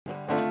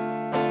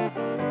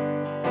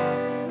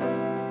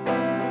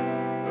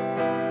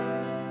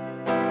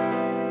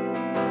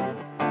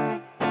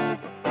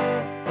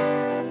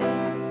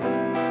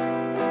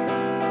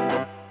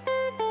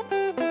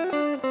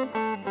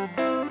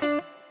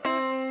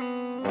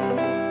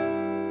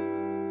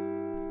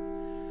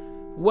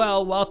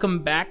Well, welcome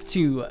back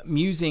to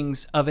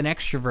Musings of an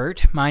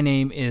Extrovert. My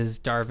name is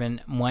Darvin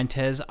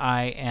Muentes.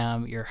 I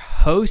am your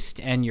host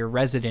and your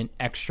resident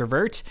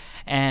extrovert.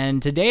 And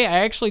today I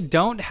actually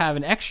don't have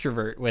an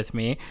extrovert with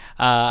me.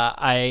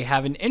 I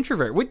have an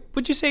introvert.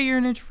 Would you say you're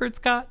an introvert,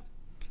 Scott?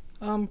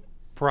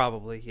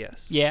 Probably,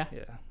 yes. Yeah?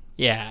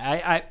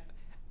 Yeah,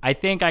 I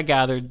think I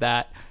gathered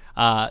that.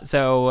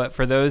 So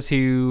for those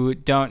who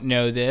don't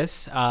know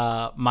this,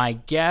 my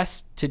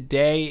guest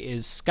today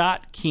is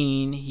Scott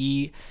Keene.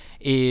 He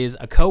is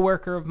a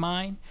coworker of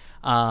mine,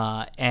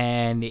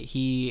 and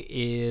he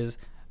is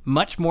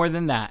much more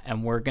than that,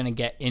 and we're going to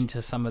get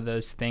into some of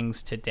those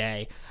things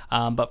today.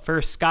 But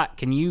first, Scott,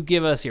 can you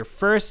give us your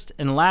first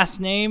and last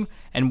name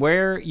and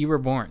where you were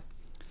born?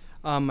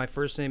 My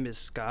first name is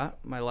Scott.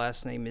 My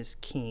last name is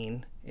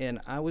Keene, and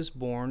I was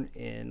born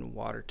in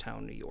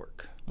Watertown, New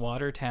York.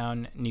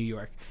 Watertown, New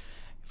York.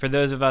 For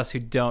those of us who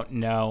don't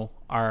know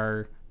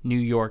our New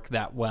York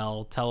that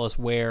well, tell us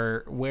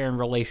where in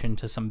relation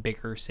to some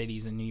bigger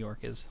cities in New York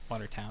is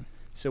Watertown.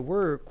 So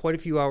we're quite a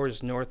few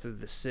hours north of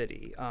the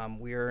city.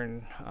 We are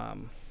in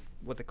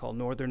what they call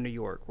northern New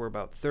York. We're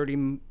about 30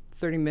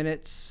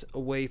 minutes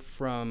away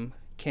from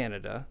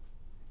Canada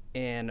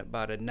and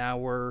about an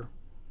hour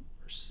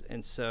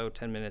and so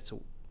 10 minutes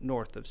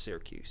north of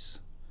Syracuse.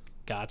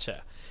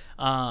 Gotcha.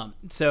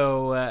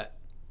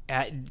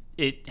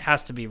 It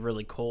has to be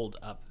really cold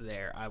up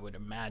there, I would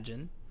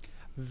imagine.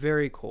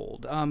 Very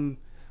cold.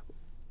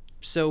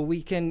 So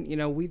we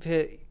can, we've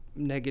hit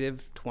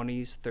negative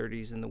 20s,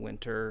 30s in the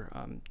winter.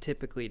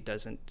 Typically it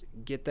doesn't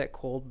get that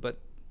cold, but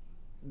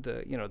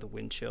the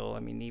wind chill,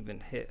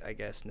 even hit, I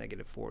guess,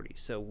 negative 40.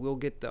 So we'll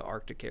get the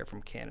Arctic air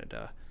from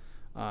Canada.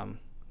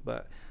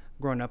 But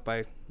growing up,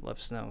 I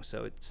love snow.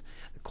 So it's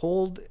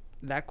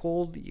that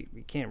cold,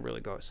 you can't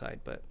really go outside,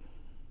 but.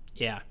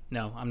 Yeah,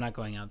 no, I'm not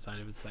going outside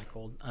if it's that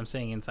cold. I'm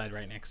staying inside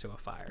right next to a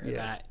fire. Yeah.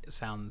 That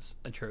sounds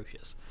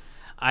atrocious.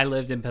 I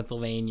lived in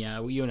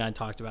Pennsylvania. You and I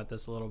talked about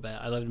this a little bit.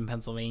 I lived in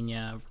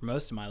Pennsylvania for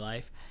most of my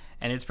life,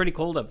 and it's pretty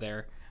cold up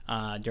there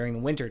during the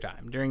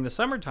wintertime. During the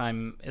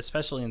summertime,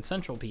 especially in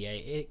central PA,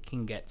 it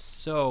can get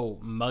so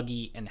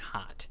muggy and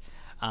hot.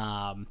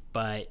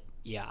 But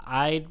yeah,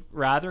 I'd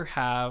rather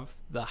have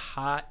the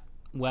hot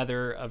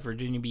weather of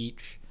Virginia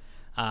Beach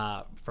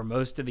for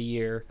most of the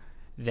year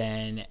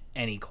than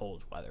any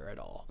cold weather at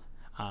all.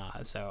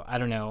 So I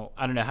don't know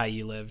how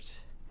you lived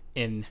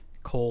in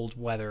cold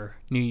weather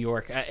New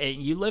York.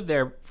 You lived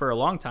there for a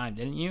long time,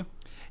 didn't you?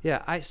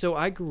 Yeah,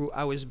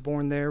 I was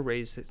born there,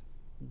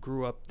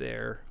 grew up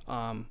there,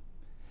 and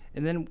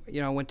then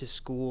I went to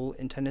school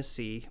in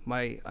Tennessee.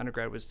 My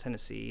undergrad was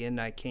Tennessee, and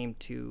I came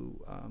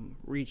to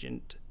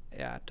Regent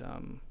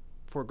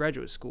for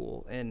graduate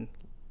school, and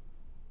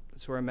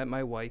that's where I met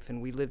my wife,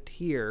 and we lived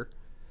here.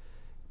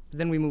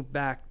 Then we moved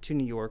back to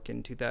New York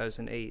in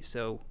 2008,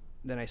 so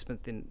then I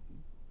spent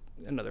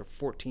another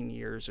 14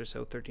 years or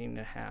so, 13 and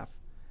a half.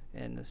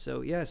 And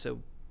so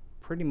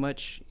pretty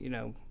much,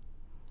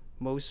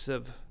 most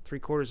of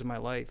 3/4 of my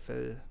life,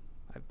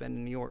 I've been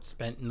in New York.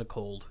 Spent in the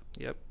cold.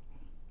 Yep.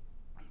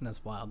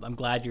 That's wild. I'm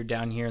glad you're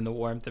down here in the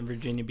warmth of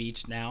Virginia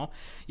Beach now.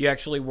 You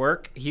actually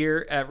work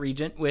here at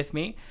Regent with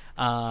me,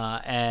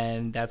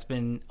 and that's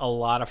been a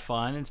lot of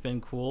fun. It's been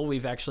cool.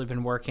 We've actually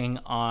been working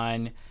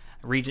on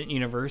Regent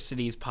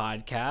University's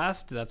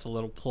podcast. That's a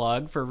little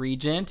plug for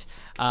Regent,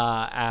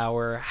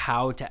 our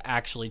How to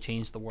Actually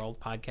Change the World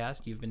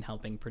podcast. You've been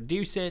helping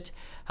produce it,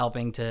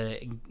 helping to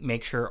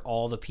make sure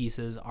all the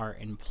pieces are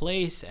in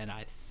place, and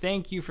I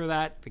thank you for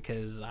that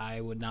because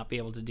I would not be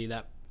able to do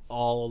that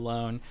all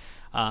alone.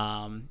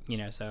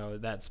 So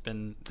that's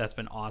been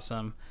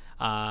awesome.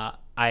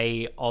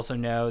 I also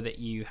know that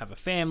you have a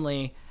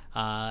family,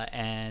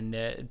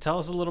 and tell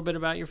us a little bit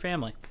about your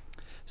family.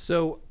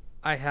 So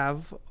I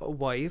have a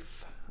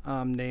wife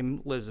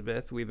named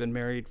Elizabeth. We've been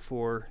married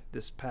for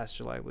this past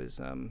July was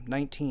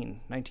 19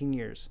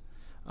 years.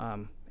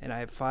 And I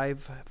have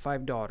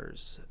five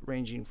daughters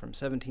ranging from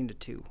 17 to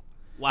 2.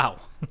 Wow.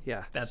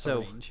 Yeah. That's a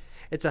range.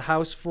 It's a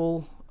house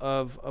full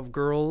of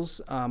girls.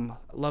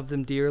 Love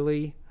them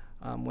dearly.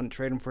 Wouldn't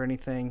trade them for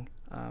anything.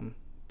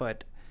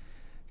 But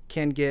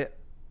can get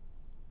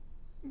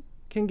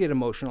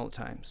emotional at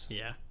times.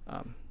 Yeah.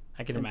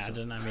 I can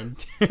imagine.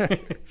 So,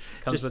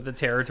 comes with the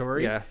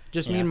territory. Yeah.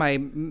 Me and my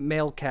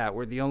male cat.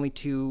 We're the only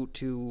two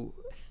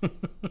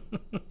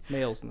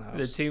males in the house.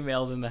 The 2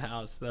 males in the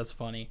house. That's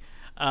funny.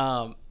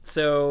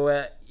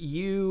 So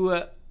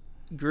you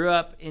grew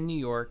up in New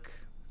York,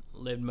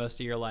 lived most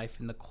of your life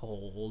in the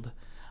cold,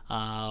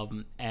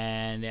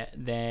 and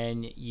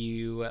then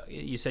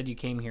you said you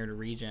came here to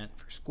Regent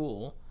for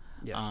school.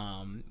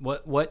 Yeah.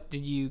 What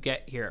did you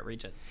get here at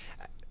Regent?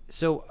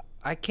 So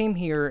I came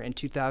here in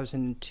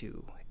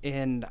 2002.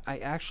 And I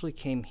actually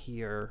came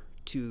here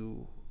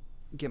to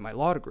get my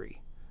law degree.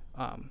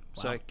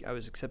 So I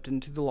was accepted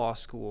into the law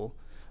school.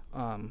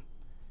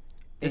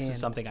 This is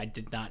something I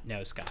did not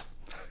know, Scott.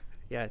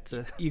 Yeah,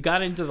 You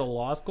got into the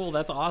law school?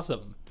 That's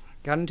awesome.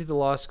 Got into the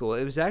law school.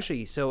 It was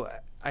actually, so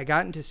I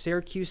got into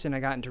Syracuse and I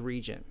got into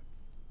Regent.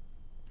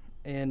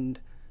 And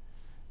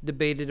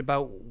debated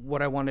about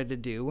what I wanted to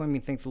do. I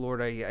mean, thank the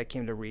Lord I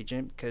came to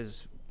Regent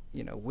because,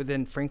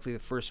 within, frankly, the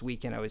first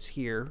weekend I was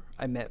here,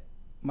 I met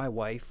my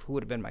wife, who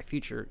would have been my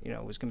future,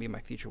 was going to be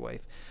my future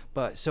wife.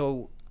 But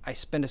so I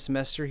spent a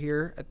semester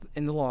here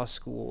in the law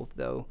school,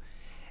 though.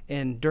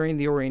 And during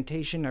the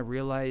orientation, I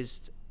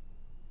realized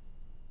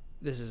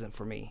this isn't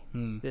for me.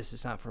 This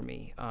is not for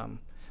me.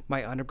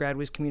 My undergrad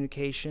was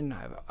communication.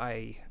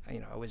 I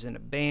was in a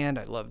band.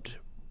 I loved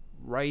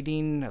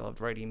writing. I loved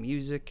writing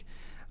music.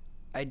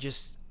 I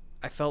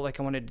felt like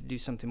I wanted to do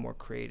something more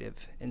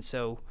creative. And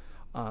so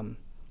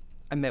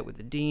I met with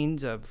the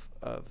deans of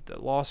the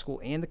law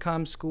school and the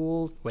comm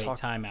school. Wait,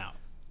 time out.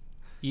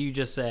 You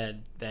just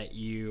said that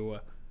you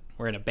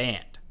were in a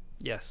band.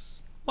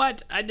 Yes.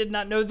 What? I did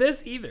not know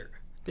this either.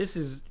 This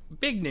is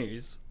big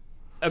news.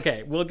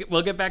 Okay,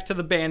 we'll get back to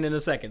the band in a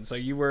second. So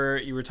you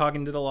were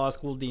talking to the law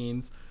school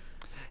deans,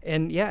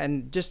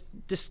 and just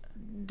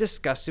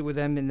discussed it with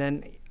them, and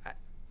then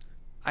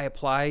I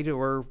applied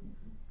or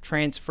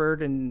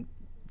transferred and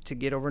to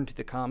get over into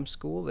the comm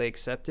school. They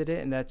accepted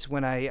it, and that's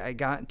when I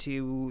got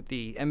into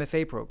the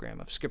MFA program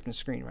of script and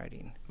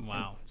screenwriting.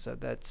 Wow. And so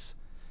that's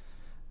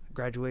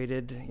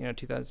graduated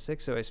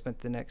 2006. So I spent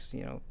the next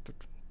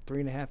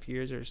 3.5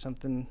 years or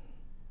something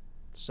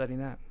studying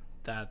that.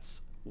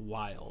 That's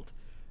wild.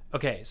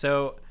 Okay,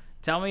 so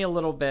tell me a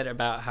little bit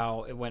about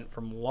how it went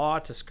from law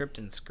to script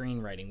and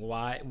screenwriting.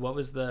 What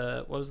was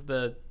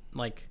the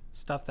like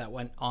stuff that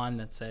went on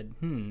that said,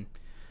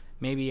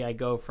 maybe I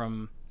go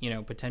from,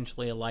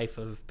 potentially a life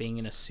of being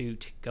in a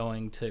suit,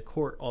 going to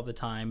court all the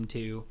time,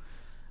 to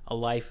a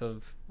life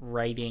of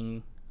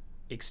writing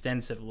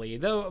extensively,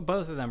 though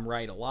both of them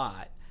write a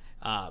lot,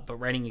 but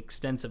writing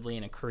extensively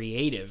in a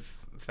creative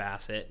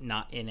facet,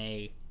 not in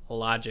a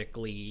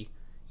logically,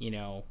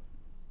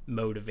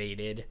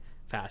 motivated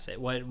facet.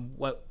 Where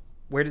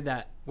did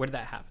that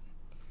happen?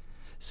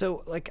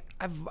 So like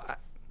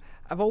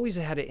I've always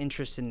had an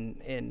interest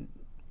in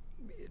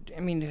I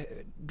mean,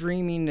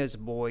 dreaming as a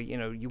boy,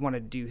 you want to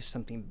do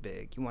something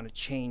big, you want to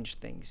change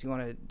things,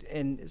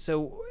 and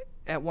so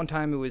at one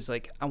time it was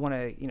like I want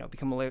to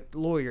become a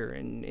lawyer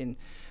and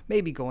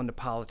maybe go into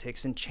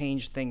politics and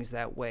change things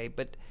that way.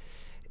 But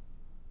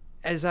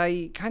as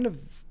I kind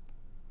of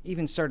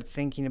even started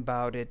thinking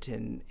about it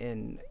and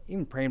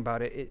even praying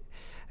about it,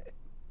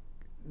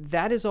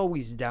 that is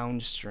always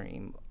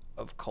downstream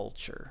of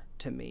culture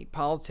to me.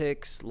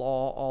 Politics,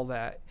 law, all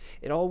that.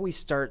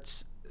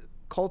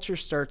 Culture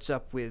starts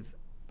up with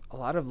a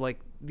lot of like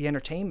the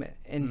entertainment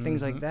and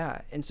things like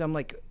that. And so I'm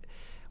like,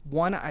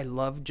 one, I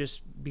love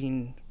just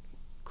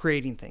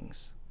creating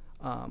things,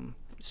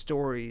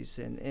 stories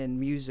and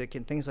music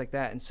and things like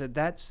that. And so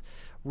that's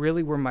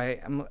really where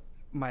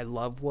my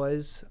love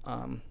was.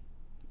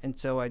 And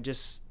so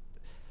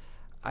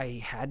I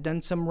had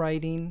done some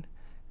writing,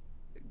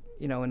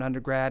 in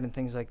undergrad and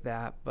things like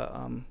that. But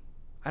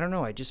I don't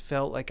know. I just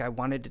felt like I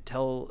wanted to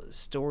tell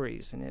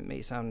stories, and it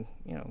may sound,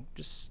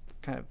 just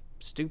kind of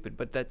stupid,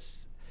 but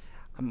that's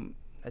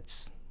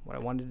what I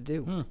wanted to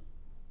do.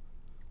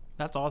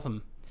 That's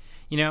awesome.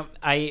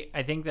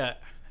 I think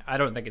that I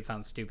don't think it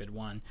sounds stupid,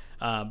 one,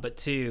 but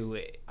two,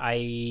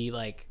 I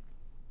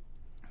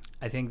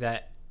think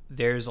that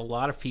there's a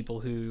lot of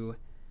people who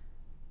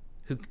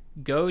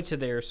go to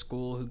their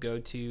school, who go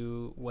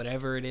to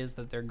whatever it is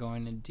that they're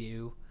going to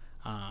do,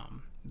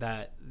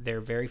 that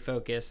they're very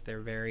focused,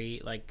 they're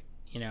very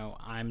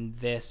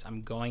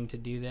I'm going to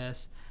do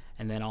this,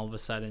 and then all of a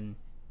sudden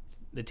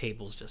the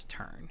tables just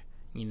turn,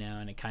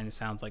 and it kind of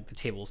sounds like the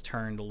tables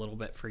turned a little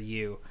bit for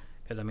you,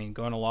 because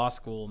going to law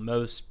school,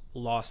 most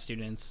law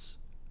students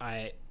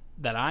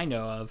that I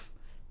know of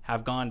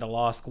have gone to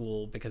law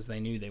school because they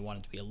knew they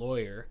wanted to be a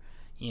lawyer,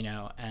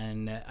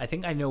 and I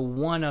think I know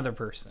one other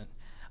person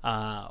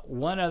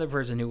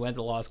who went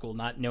to law school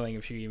not knowing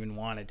if she even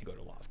wanted to go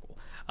to law school,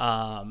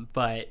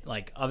 but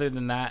other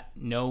than that,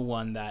 no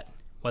one that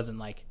wasn't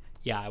like,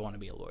 yeah, I want to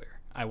be a lawyer,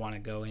 I want to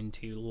go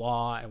into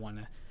law, I want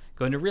to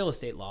go into real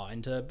estate law,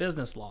 into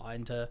business law,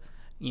 into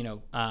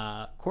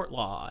court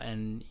law,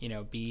 and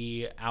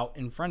be out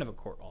in front of a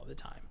court all the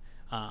time.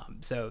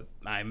 So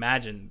I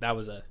imagine that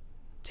was a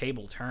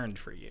table turned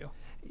for you.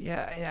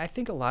 Yeah, and I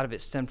think a lot of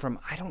it stemmed from,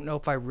 I don't know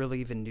if I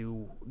really even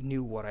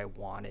knew what I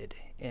wanted,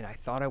 and I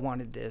thought I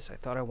wanted this, I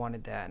thought I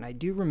wanted that, and I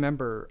do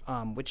remember,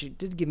 which it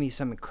did give me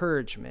some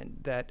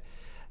encouragement, that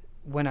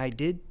when I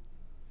did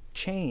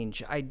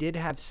change, I did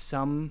have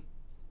some,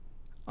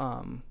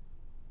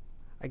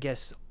 I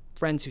guess,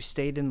 friends who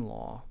stayed in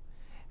law.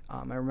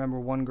 I remember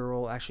one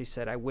girl actually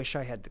said, I wish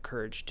I had the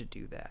courage to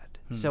do that.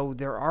 So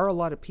there are a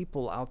lot of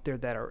people out there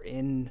that are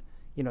in,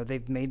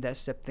 they've made that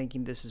step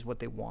thinking this is what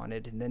they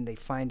wanted, and then they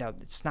find out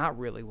it's not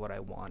really what I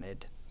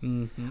wanted.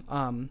 And,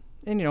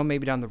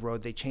 maybe down the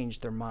road they change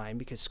their mind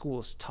because school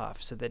is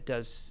tough, so that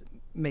does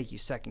make you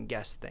second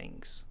guess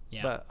things.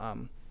 Yeah. But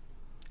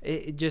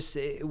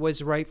it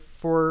was right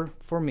for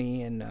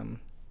me, and,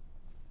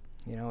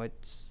 I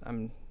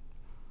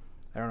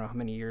don't know how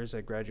many years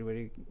I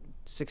graduated,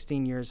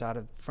 16 years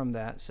from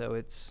that. So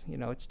it's,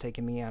 it's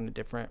taken me on a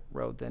different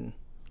road than.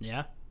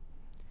 Yeah.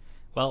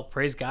 Well,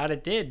 praise God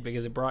it did,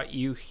 because it brought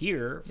you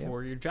here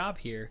for your job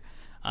here.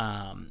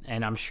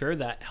 And I'm sure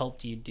that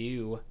helped you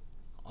do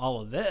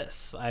all of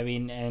this. I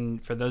mean,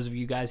 and for those of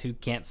you guys who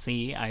can't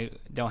see, I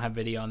don't have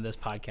video on this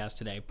podcast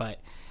today, but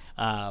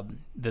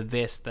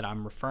this that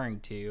I'm referring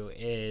to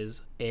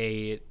is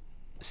a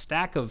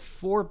stack of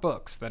 4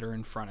 books that are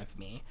in front of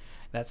me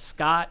that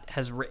Scott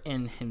has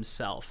written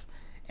himself.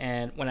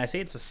 And when I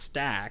say it's a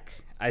stack,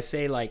 I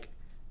say like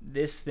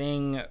this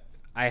thing,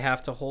 I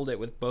have to hold it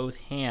with both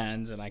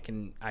hands, and I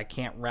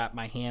can't wrap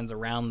my hands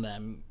around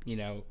them,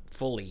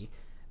 fully.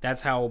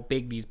 That's how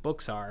big these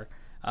books are.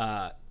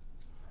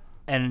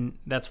 And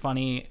that's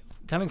funny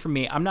coming from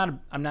me. I'm not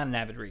an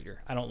avid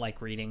reader. I don't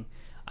like reading.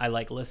 I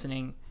like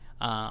listening.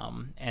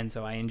 And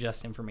so I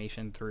ingest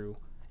information through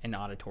an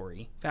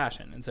auditory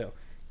fashion. And so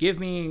give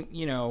me,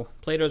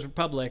 Plato's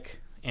Republic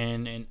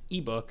and an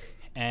ebook,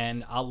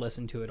 and I'll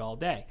listen to it all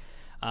day.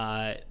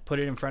 Put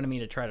it in front of me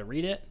to try to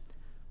read it,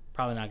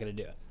 probably not going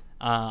to do it.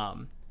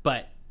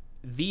 But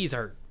these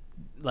are,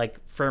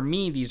 like, for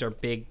me, these are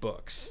big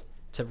books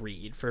to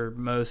read. For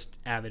most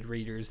avid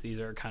readers, these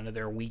are kind of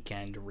their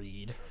weekend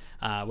read,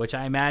 which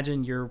I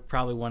imagine you're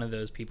probably one of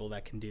those people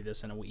that can do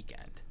this in a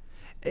weekend.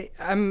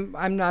 I'm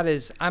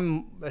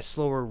a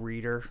slower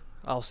reader.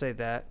 I'll say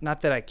that.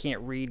 Not that I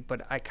can't read,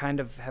 but I kind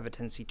of have a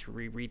tendency to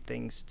reread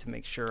things to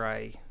make sure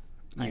I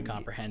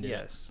comprehend it.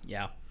 Yes.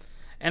 Yeah.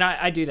 And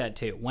I do that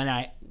too. When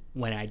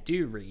I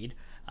do read,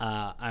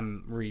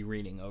 I'm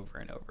rereading over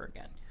and over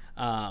again.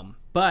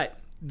 But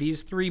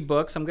these 3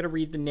 books, I'm going to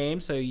read the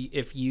names. So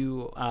if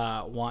you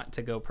want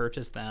to go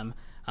purchase them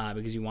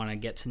because you want to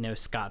get to know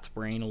Scott's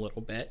brain a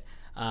little bit,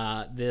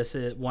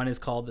 one is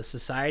called The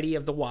Society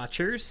of the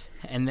Watchers.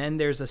 And then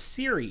there's a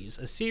series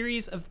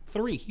of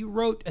 3. He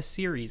wrote a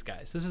series,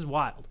 guys. This is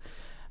wild.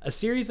 A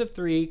series of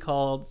 3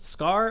 called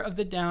Scar of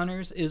the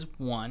Downers is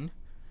 1.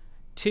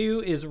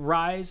 2 is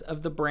Rise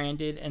of the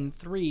Branded, and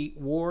 3,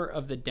 War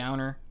of the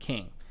Downer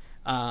King.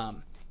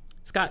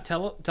 Scott,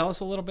 tell us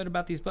a little bit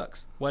about these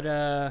books. What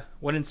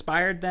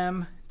inspired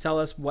them? Tell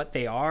us what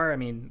they are. I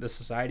mean, the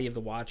Society of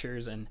the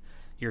Watchers and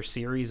your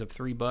series of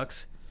 3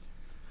 books.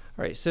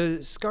 All right,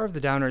 so Scar of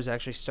the Downers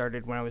actually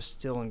started when I was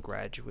still in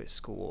graduate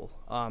school.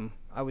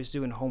 I was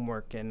doing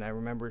homework, and I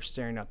remember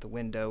staring out the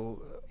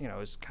window. It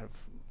was kind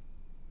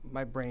of,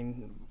 my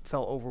brain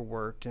felt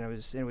overworked, and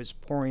it was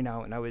pouring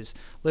out, and I was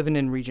living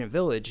in Regent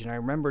Village, and I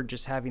remember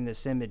just having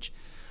this image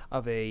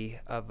of a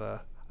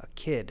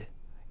kid.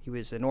 He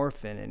was an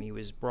orphan, and he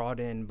was brought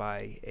in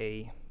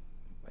by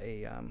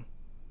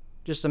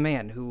just a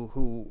man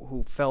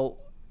who felt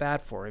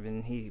bad for him,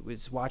 and he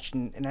was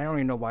watching. And I don't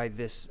even know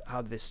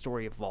how this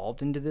story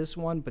evolved into this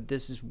one, but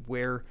this is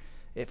where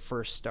it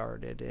first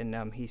started.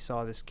 And he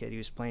saw this kid. He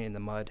was playing in the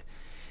mud,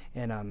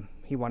 and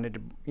he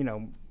wanted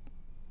to,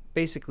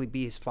 basically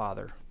be his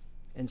father.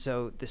 And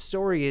so the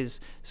story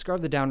is Scar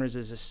of the Downers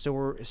is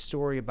a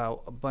story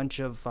about a bunch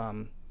of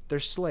they're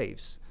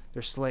slaves.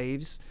 They're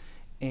slaves,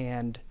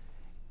 and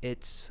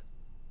it's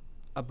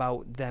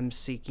about them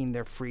seeking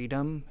their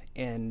freedom,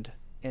 and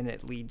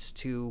it leads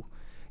to,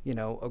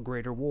 a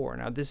greater war.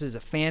 Now, this is a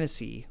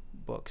fantasy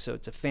book, so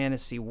it's a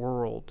fantasy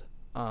world.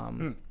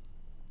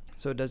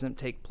 So it doesn't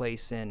take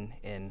place in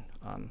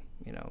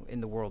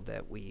the world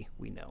that we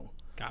know.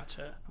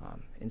 Gotcha.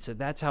 And so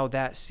that's how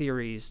that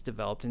series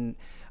developed, and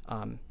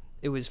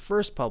it was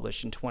first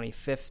published in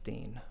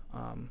 2015.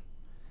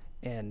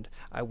 And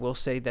I will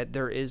say that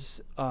there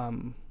is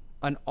an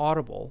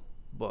Audible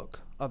book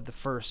of the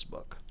first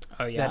book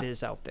that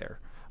is out there,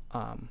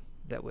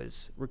 that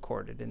was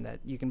recorded, and that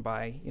you can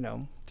buy,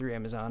 through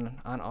Amazon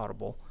on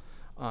Audible.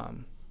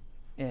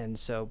 And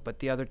so, but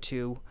the other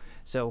 2,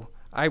 so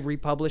I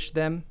republished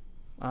them.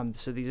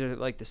 So these are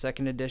like the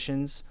second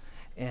editions,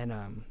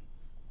 and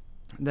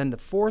then the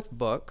 4th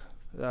book,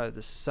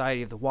 The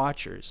Society of the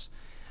Watchers.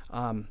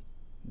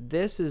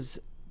 This is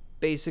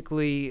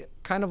basically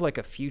kind of like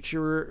a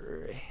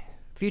futuristic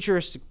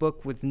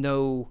book with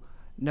no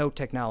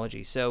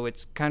technology. So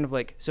it's kind of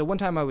like, so one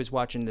time I was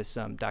watching this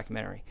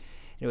documentary,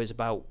 and it was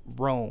about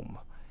Rome.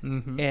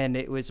 Mm-hmm. And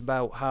it was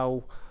about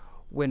how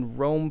when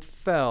Rome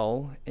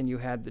fell and you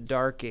had the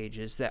Dark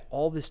Ages, that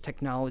all this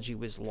technology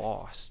was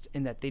lost,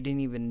 and that they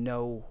didn't even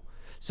know.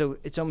 So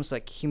it's almost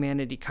like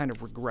humanity kind of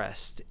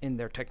regressed in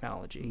their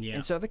technology. Yeah.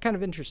 And so that kind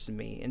of interested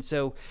me. And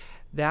so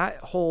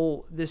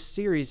this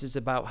series is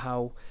about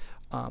how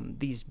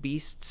these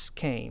beasts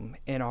came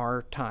in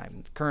our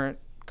time, current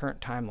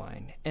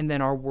timeline, and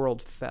then our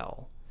world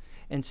fell.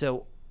 And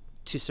so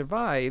to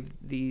survive,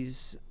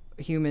 these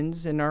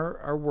humans in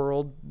our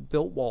world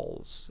built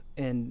walls,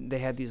 and they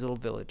had these little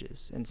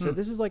villages. And so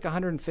this is like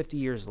 150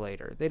 years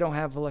later. They don't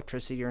have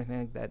electricity or anything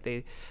like that.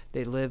 They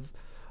live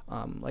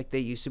like they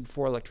used to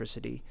before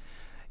electricity.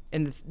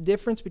 And the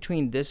difference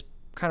between this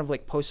kind of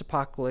like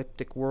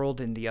post-apocalyptic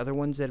world and the other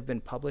ones that have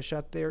been published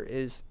out there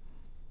is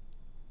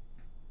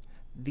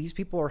these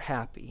people are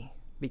happy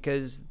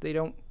because they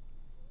don't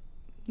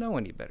know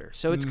any better.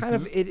 So it's kind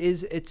of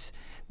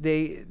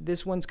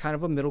this one's kind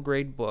of a middle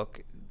grade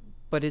book.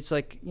 but it's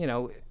like,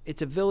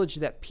 it's a village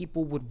that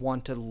people would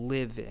want to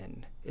live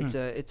in.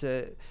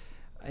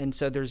 And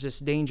so there's this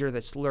danger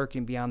that's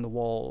lurking beyond the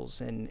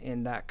walls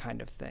and that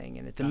kind of thing,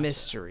 and it's a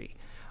mystery.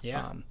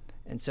 Yeah.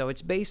 And so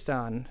it's based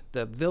on,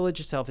 the village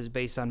itself is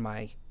based on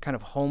my kind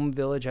of home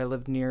village I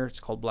lived near. It's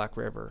called Black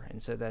River,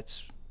 and so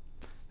that's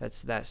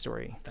that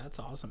story. That's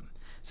awesome.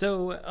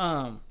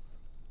 So,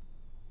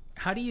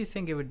 how do you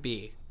think it would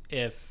be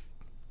if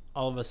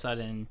all of a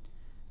sudden,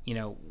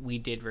 we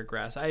did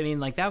regress? I mean,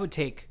 like that would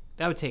take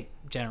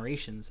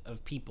generations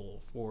of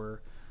people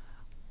for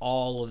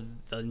all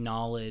of the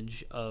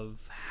knowledge of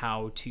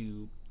how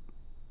to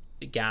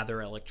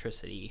gather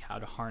electricity, how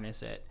to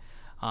harness it,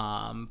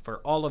 for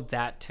all of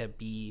that to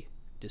be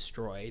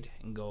destroyed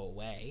and go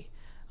away.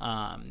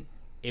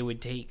 It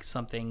would take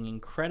something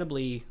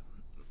incredibly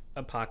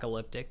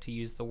apocalyptic, to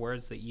use the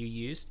words that you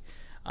used,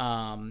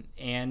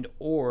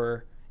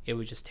 or it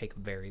would just take a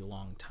very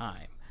long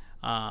time.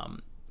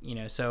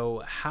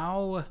 So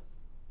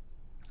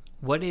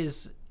what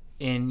is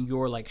in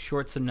your like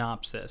short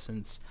synopsis,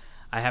 since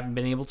I haven't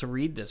been able to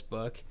read this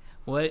book,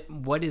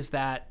 what is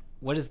that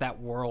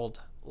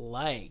world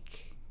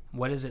like?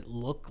 What does it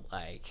look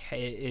like?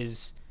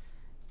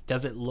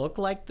 Does it look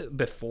like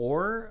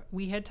before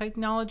we had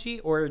technology,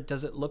 or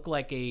does it look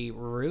like a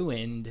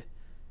ruined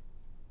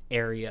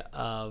area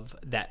of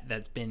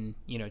that's been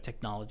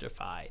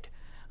technologified?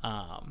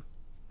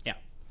 Yeah.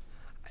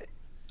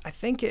 I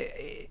think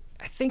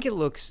it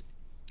looks,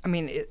 I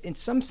mean, in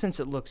some sense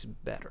it looks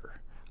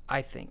better.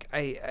 I think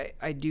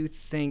I do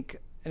think,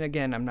 and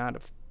again, I'm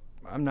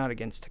not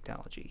against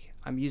technology.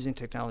 I'm using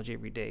technology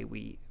every day.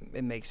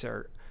 It makes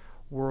our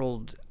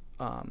world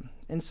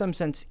in some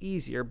sense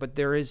easier, but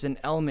there is an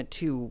element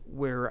too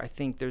where I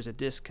think there's a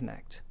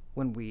disconnect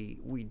when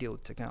we deal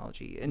with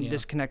technology, and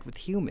disconnect with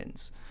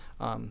humans.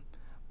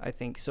 I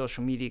think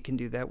social media can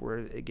do that, where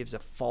it gives a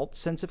false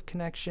sense of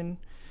connection.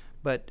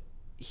 But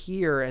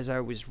here, as I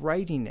was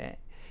writing it,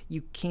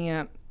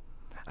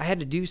 I had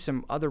to do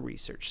some other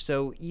research.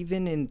 So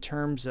even in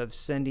terms of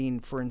sending,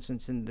 for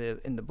instance, in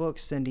the book,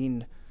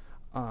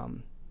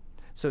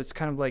 so it's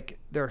kind of like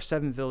there are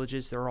 7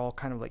 villages. They're all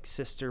kind of like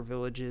sister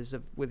villages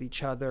with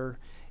each other,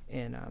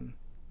 and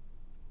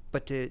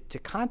but to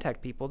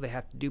contact people, they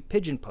have to do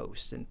pigeon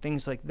posts and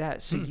things like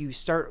that. So you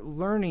start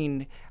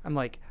learning. I'm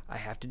like, I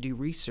have to do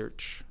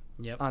research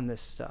on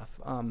this stuff.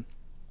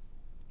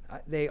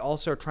 They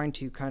also are trying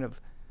to kind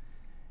of,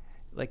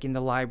 like in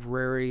the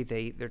library,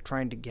 they're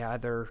trying to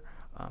gather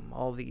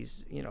all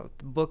these,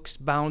 books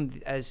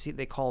bound, as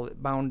they call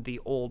it, bound the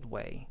old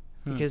way.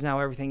 Because now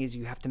everything is,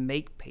 you have to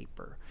make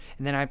paper.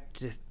 And then I have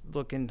to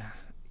look and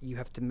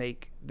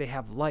they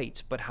have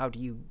lights, but how do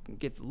you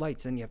get the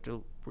lights? Then you have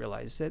to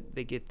realize that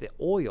they get the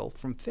oil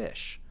from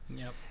fish.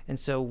 Yep. And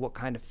so what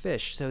kind of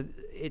fish? So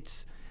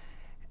it's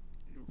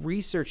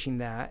researching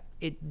that.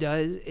 It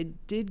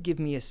did give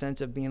me a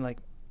sense of being like,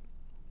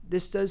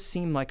 this does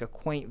seem like a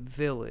quaint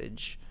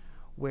village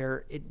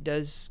where it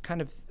does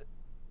kind of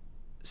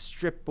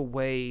strip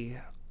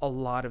away a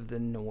lot of the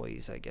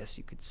noise, I guess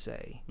you could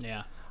say.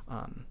 Yeah.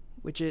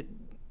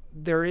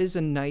 There is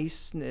a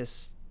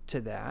niceness to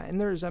that, and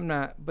there's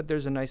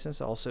a niceness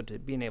also to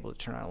being able to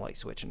turn on a light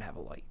switch and have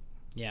a light.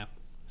 Yeah.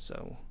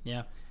 So.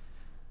 Yeah.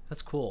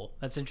 That's cool.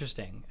 That's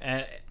interesting.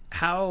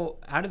 How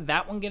did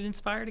that one get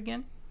inspired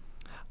again?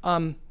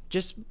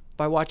 Just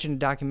by watching a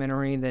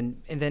documentary,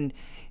 and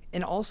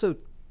also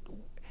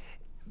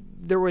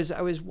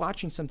I was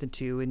watching something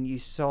too, and you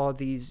saw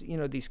these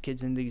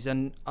kids in these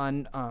you'd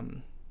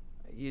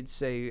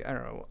say, I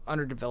don't know,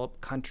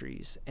 underdeveloped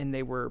countries, and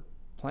they were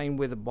playing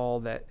with a ball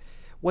that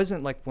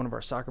wasn't like one of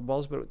our soccer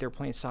balls, but they're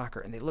playing soccer,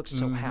 and they looked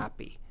so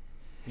happy.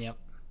 Yep.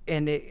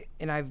 And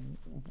I've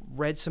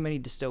read so many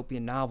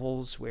dystopian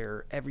novels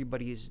where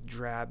everybody is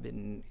drab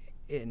and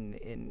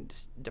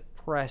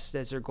depressed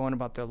as they're going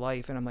about their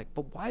life, and I'm like,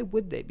 but why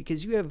would they?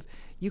 Because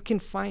you can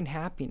find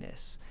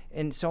happiness.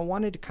 And so I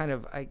wanted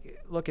to I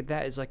look at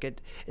that as like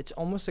it's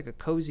almost like a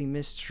cozy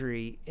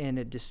mystery in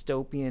a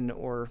dystopian,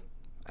 or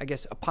I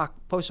guess a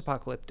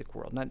post-apocalyptic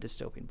world, not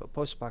dystopian, but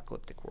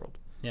post-apocalyptic world.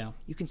 Yeah.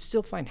 You can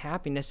still find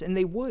happiness, and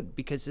they would,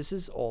 because this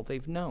is all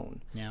they've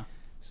known. Yeah.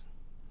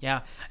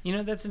 Yeah.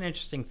 That's an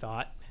interesting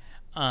thought.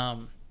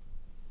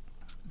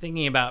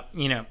 Thinking about,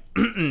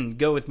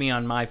 go with me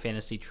on my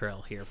fantasy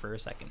trail here for a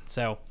second.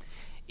 So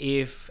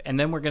and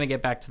then we're going to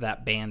get back to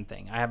that band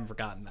thing. I haven't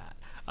forgotten that.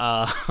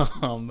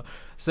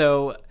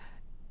 So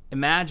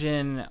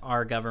imagine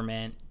our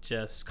government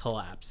just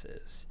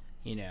collapses.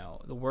 The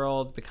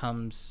world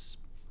becomes,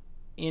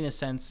 in a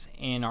sense,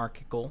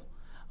 anarchical,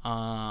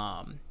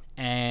 and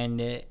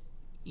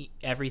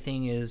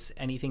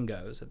anything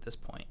goes at this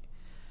point.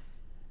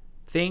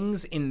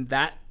 Things in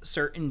that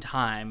certain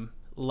time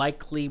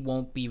likely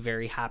won't be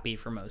very happy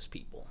for most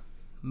people.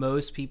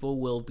 Most people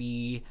will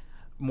be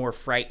more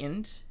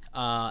frightened,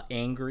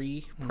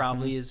 angry,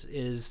 probably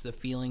is the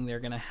feeling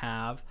they're going to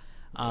have.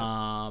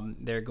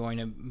 They're going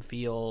to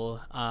feel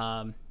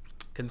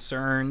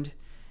concerned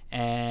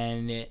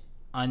and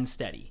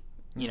unsteady,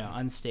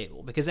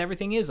 unstable, because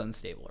everything is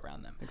unstable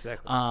around them.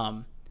 Exactly.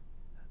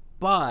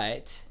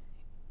 But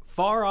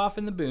far off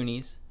in the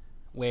boonies,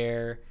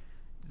 where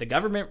the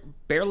government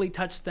barely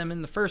touched them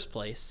in the first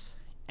place,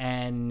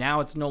 and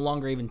now it's no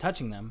longer even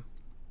touching them,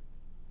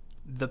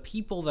 the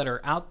people that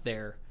are out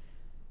there,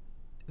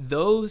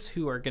 those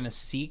who are going to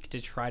seek to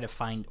try to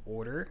find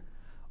order,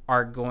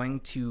 are going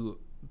to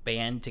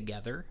band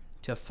together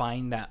to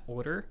find that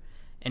order.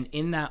 And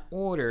in that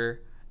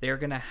order, they're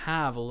going to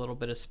have a little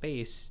bit of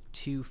space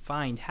to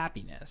find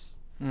happiness.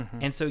 Mm-hmm.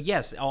 And so,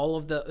 yes, all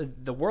of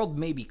the world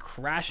may be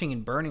crashing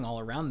and burning all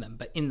around them,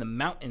 but in the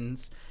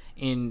mountains,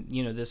 in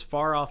this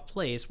far off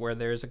place where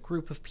there's a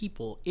group of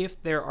people,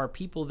 if there are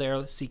people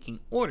there seeking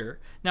order,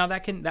 now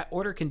that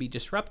order can be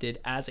disrupted,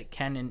 as it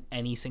can in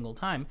any single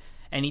time,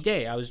 any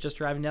day. I was just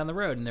driving down the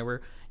road and there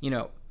were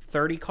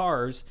 30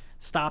 cars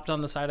stopped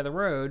on the side of the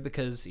road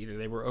because either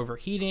they were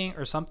overheating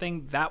or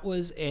something. That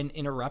was an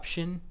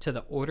interruption to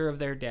the order of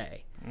their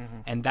day.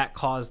 Mm-hmm. And that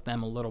caused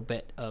them a little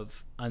bit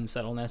of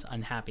unsettledness,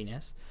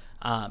 unhappiness,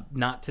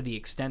 not to the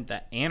extent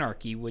that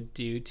anarchy would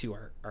do to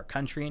our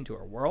country and to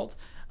our world.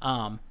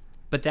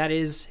 But that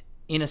is,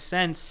 in a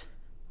sense,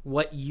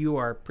 what you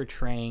are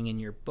portraying in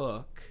your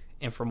book.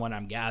 And from what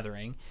I'm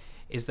gathering,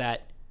 is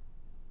that,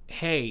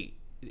 hey,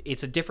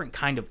 it's a different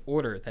kind of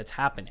order that's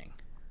happening.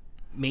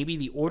 Maybe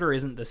the order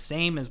isn't the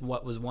same as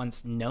what was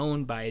once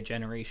known by a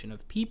generation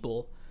of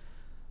people,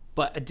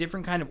 but a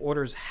different kind of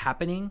order is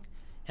happening,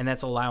 and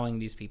that's allowing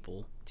these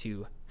people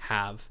to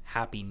have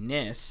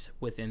happiness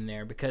within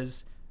there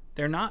because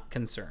they're not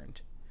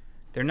concerned.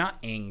 They're not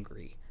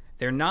angry.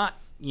 They're not,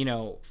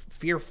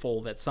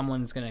 fearful that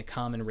someone's going to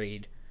come and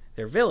raid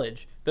their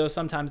village, though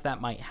sometimes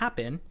that might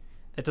happen.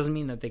 That doesn't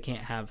mean that they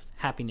can't have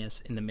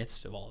happiness in the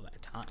midst of all of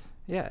that time.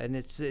 Yeah, and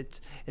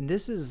and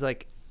this is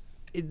like,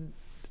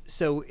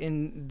 so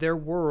in their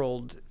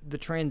world, the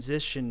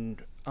transition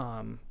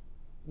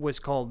was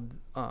called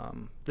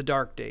the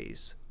Dark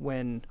Days,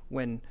 when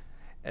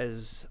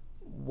as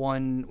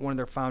one of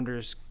their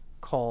founders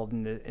called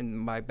in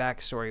my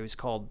backstory, it was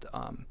called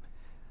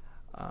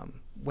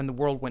when the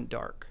world went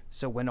dark.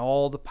 So when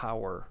all the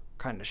power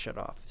kind of shut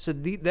off. So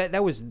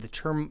that was the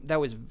term. That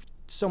was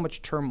so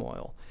much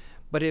turmoil.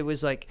 But it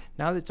was like,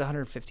 now that it's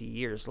 150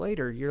 years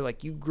later, you're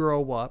like, you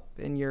grow up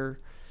and you're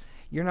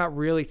not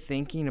really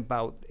thinking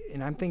about,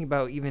 and I'm thinking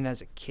about even as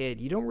a kid,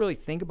 you don't really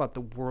think about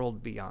the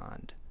world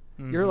beyond.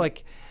 Mm-hmm. You're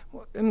like,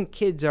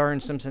 kids are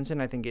in some sense,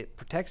 and I think it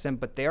protects them,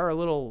 but they are a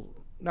little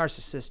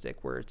narcissistic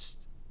where it's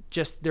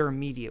just their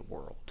immediate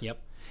world.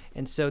 Yep.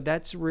 And so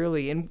that's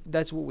really, and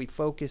that's what we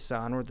focus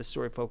on, or the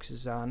story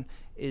focuses on,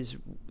 is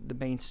the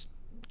main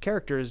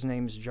character's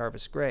name is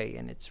Jarvis Gray,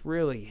 and it's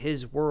really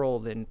his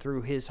world, and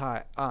through his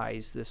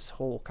eyes, this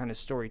whole kind of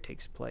story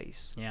takes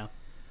place. Yeah.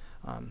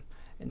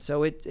 And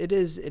so it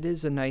is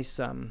a nice,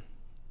 it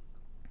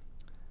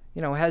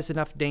has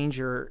enough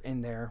danger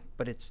in there,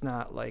 but it's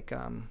not like,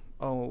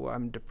 oh,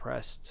 I'm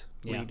depressed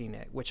reading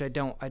it, which I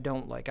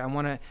don't like. I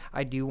want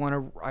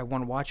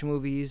to watch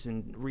movies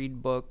and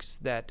read books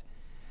that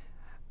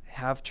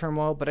have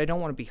turmoil, but I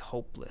don't want to be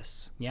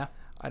hopeless. Yeah.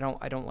 I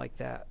don't like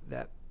that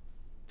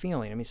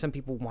feeling. I mean, some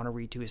people want to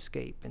read to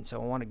escape, and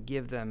so I want to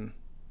give them,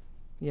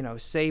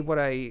 say what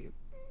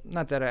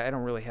not that I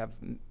don't really have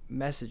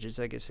messages,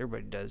 I guess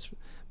everybody does,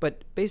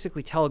 but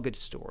basically tell a good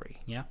story.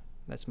 Yeah.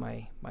 That's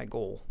my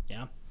goal.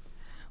 Yeah.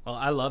 Well,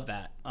 I love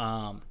that.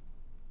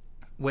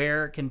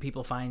 Where can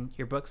people find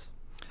your books?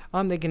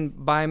 They can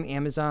buy them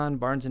Amazon,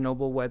 Barnes &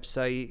 Noble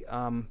website,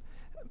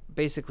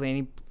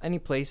 basically any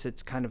place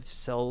that's kind of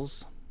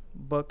sells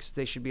books,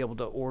 they should be able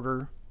to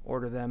order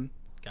them.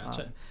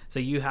 Gotcha. So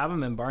you have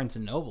them in Barnes &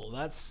 Noble.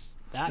 That's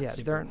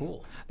super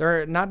cool.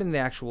 They're not in the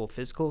actual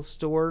physical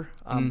store,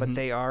 but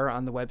they are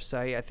on the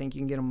website. I think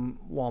you can get them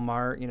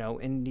Walmart,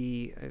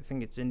 Indie. I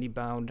think it's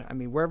IndieBound. I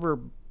mean, wherever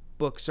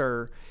books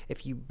are,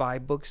 if you buy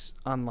books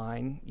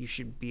online, you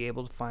should be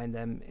able to find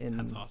them in.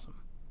 That's awesome.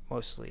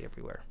 Mostly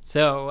everywhere.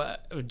 So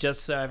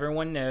just so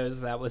everyone knows,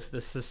 that was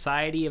the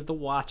Society of the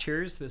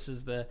Watchers. This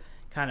is the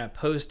kind of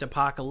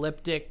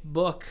post-apocalyptic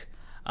book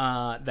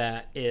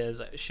that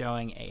is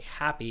showing a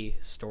happy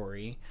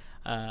story,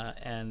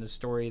 and a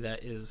story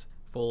that is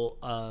full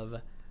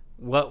of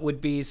what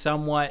would be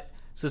somewhat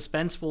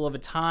suspenseful of a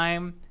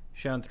time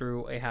shown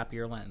through a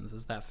happier lens.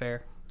 Is that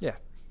fair? Yeah.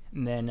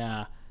 And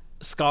then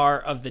Scar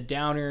of the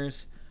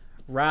Downers,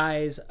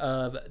 Rise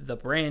of the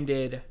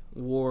Branded,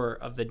 War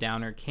of the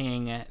Downer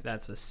King.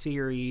 That's a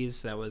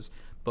series. That was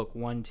book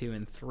 1, 2,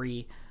 and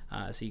 3.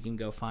 So you can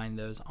go find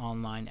those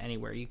online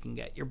anywhere you can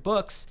get your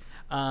books.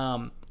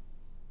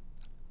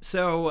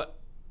 So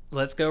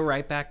let's go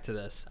right back to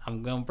this.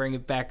 I'm going to bring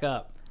it back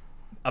up.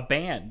 A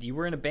band. You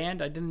were in a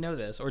band? I didn't know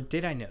this. Or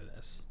did I know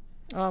this?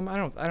 I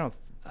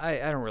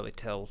don't really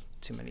tell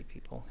too many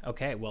people.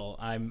 Okay, well,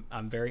 I'm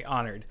very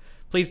honored.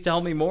 Please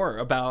tell me more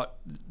about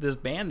this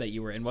band that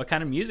you were in. What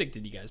kind of music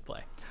did you guys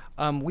play?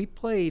 We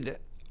played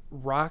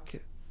rock.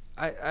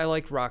 I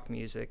liked rock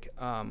music,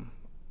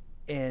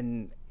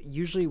 and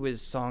usually it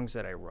was songs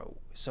that I wrote.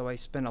 So I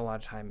spent a lot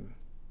of time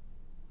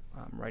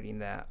writing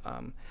that.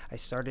 I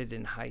started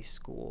in high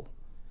school.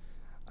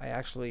 I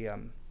actually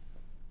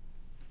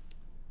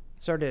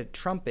started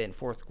trumpet in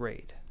 4th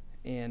grade,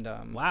 and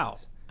Wow.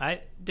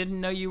 I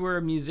didn't know you were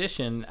a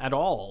musician at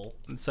all.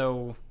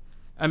 So,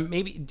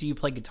 maybe do you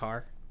play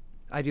guitar?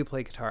 I do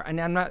play guitar,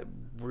 and I'm not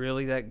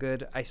really that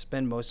good. I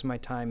spend most of my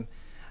time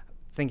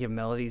thinking of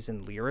melodies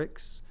and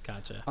lyrics.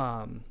 Gotcha.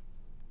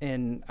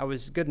 And I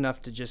was good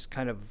enough to just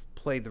kind of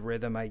play the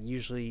rhythm. I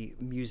usually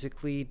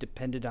musically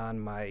depended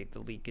on the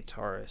lead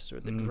guitarist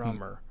or the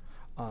drummer.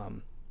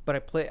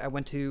 But I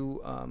went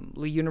to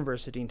Lee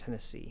University in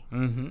Tennessee,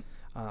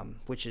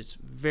 which is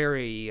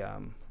very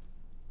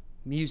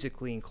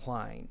musically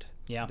inclined.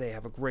 Yeah. They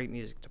have a great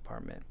music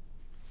department.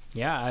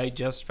 Yeah, I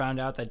just found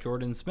out that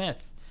Jordan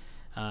Smith,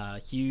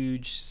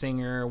 huge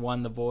singer,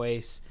 won The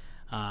Voice,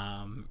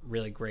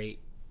 really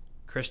great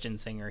Christian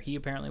singer. He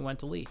apparently went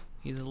to Lee.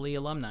 He's a Lee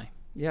alumni.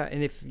 Yeah,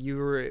 and if you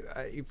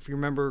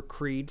remember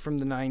Creed from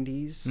the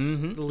 '90s,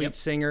 the lead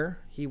singer,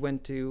 he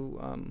went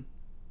to.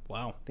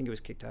 Wow. I think it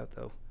was kicked out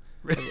though.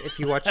 If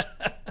you watch,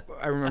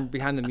 I remember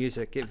Behind the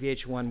Music at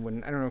VH1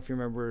 when, I don't know if you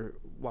remember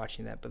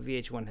watching that, but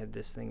VH1 had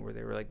this thing where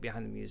they were like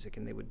behind the music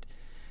and they would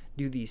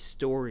do these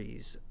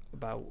stories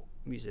about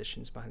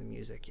musicians behind the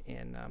music,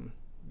 and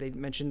they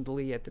mentioned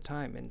Lee at the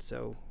time, and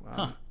so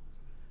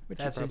which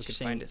That's you probably could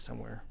interesting. find it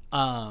somewhere.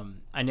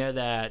 I know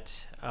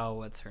that,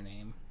 what's her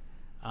name?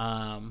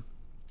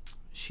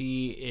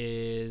 She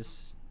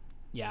is,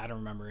 I don't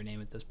remember her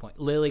name at this point.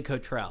 Lily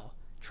Cottrell,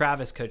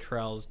 Travis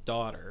Cottrell's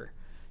daughter.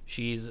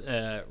 She's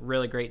a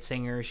really great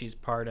singer. She's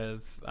part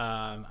of,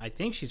 I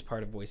think she's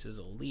part of Voices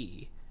of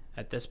Lee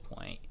at this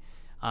point.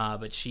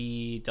 But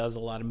she does a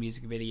lot of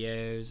music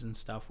videos and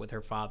stuff with her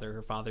father.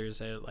 Her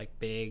father's a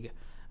big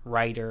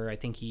writer. I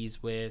think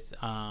he's with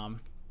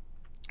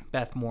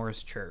Beth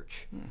Morris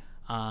Church.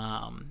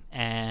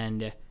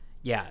 And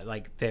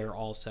they're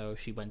also,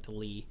 she went to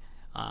Lee.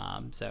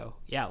 So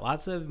yeah,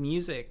 lots of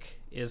music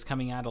is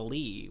coming out of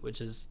Lee,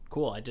 which is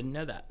cool. I didn't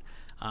know that.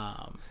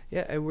 One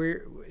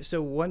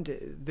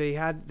day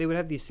they would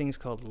have these things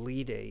called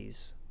Lee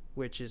Days,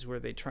 which is where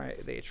they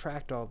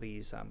attract all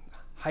these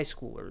high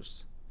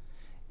schoolers,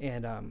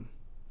 and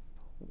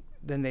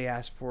then they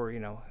ask for,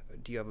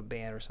 do you have a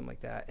band or something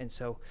like that, and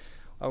so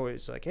I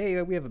was like, hey,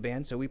 we have a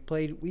band, so we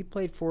played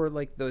for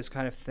like those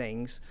kind of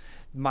things.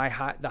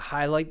 The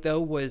highlight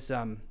though was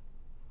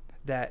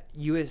that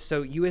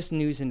U.S.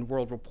 News and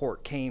World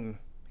Report came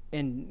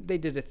and they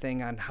did a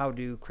thing on how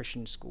do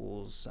Christian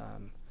schools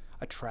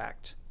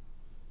attract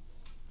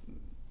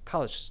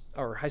college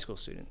or high school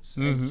students.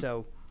 And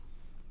so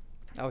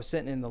I was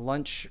sitting in the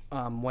lunch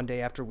one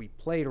day after we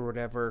played or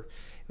whatever.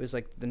 It was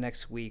like the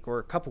next week or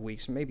a couple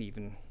weeks, maybe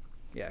even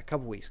a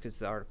couple weeks because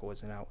the article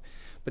wasn't out.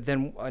 But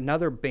then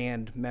another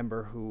band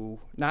member who,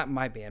 not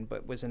my band,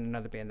 but was in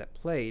another band that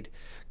played,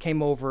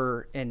 came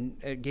over and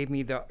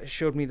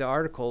showed me the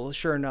article.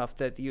 Sure enough,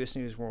 that the U.S.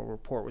 News World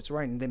Report was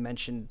right, and they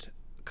mentioned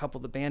a couple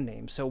of the band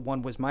names. So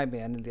one was my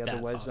band, and the other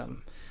was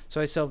awesome.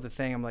 So I saw the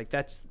thing. I'm like,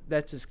 that's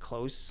as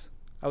close.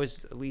 I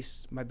was, at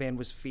least my band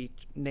was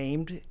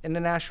named in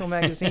the national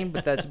magazine,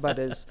 but that's about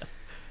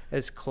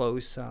as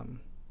close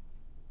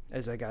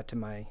as I got to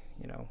my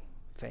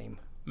fame.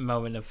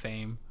 Moment of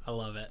fame. I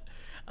love it.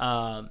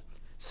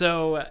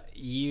 So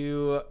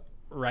you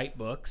write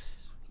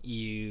books.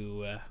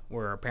 You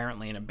were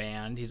apparently in a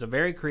band. He's a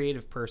very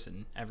creative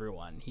person,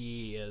 everyone.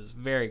 He is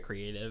very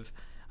creative.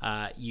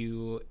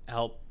 You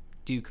help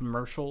do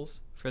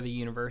commercials for the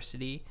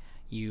university.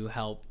 You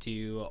help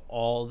do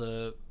all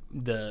the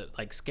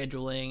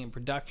scheduling and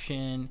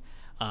production,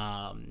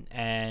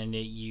 and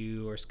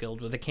you are skilled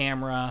with a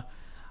camera.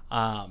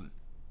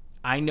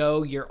 I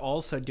know you're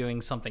also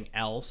doing something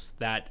else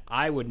that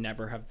I would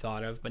never have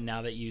thought of, but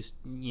now that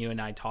you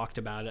and I talked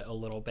about it a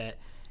little bit,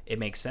 it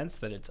makes sense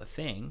that it's a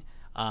thing.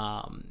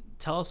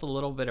 Tell us a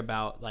little bit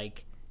about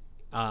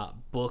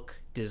book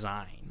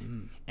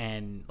design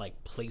and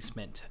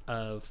placement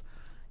of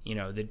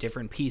the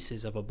different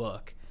pieces of a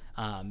book,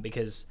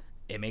 because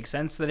it makes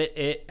sense that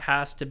it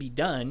has to be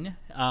done,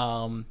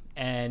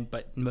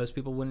 but most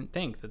people wouldn't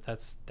think that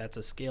that's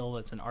a skill,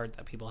 that's an art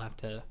that people have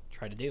to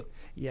try to do.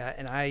 Yeah,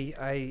 and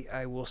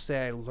I will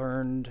say I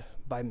learned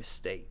by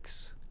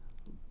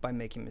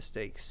making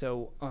mistakes.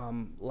 So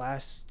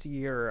last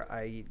year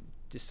I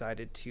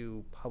decided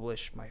to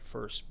publish my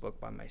first book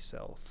by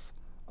myself,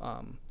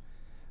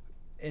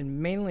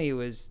 and mainly it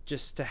was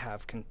just to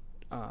have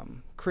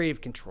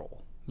creative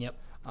control. Yep.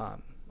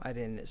 I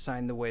didn't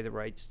sign the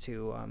rights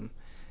to.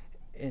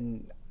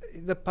 And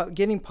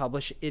getting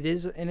published,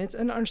 it's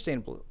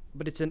understandable,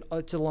 but it's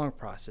a long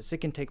process. It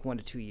can take 1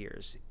 to 2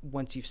 years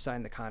once you've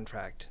signed the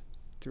contract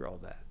through all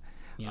that.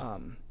 Yeah.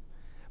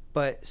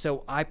 But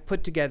so I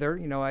put together,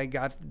 I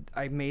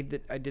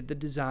did the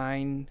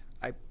design.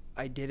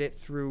 I did it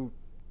through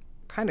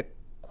kind of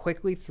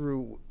quickly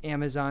through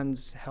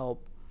Amazon's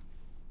help.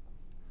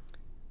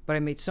 But I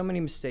made so many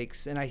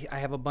mistakes, and I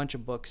have a bunch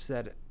of books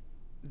that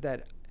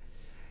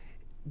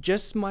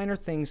just minor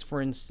things.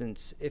 For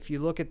instance, if you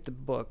look at the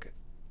book,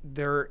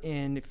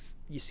 if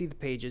you see the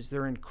pages,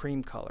 they're in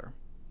cream color.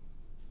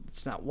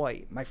 It's not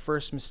white. My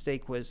first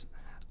mistake was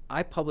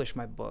I published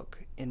my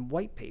book in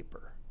white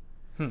paper.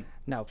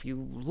 Now, if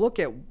you look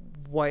at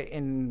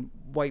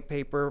white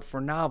paper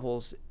for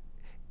novels,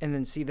 and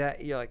then see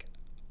that, you're like,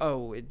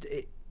 oh,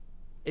 it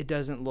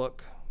doesn't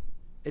look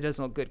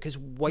good, because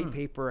white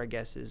paper, I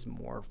guess, is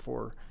more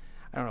for,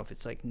 I don't know if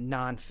it's like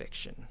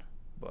nonfiction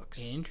books.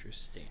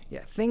 Interesting.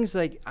 Yeah, things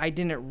like I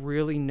didn't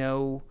really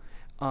know,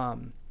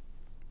 and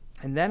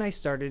then I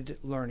started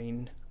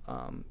learning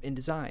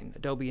InDesign,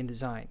 Adobe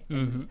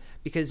InDesign,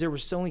 because there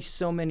was only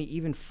so many,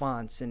 even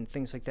fonts and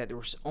things like that. There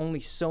was only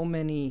so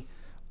many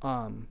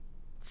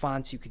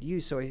fonts you could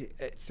use. So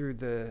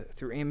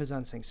through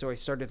Amazon's thing, so I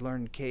started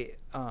learning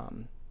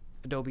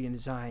Adobe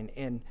InDesign,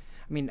 and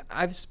I mean,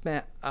 I've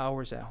spent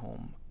hours at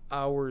home,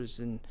 hours,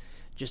 and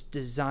just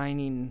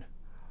designing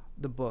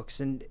the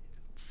books and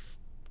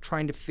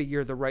trying to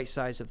figure the right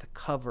size of the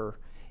cover.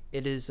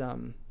 It is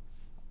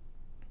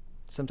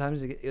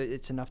sometimes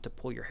it's enough to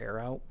pull your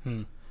hair out.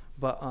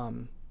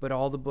 But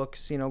all the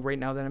books, right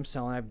now that I'm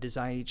selling, I've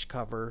designed each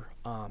cover,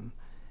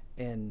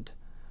 and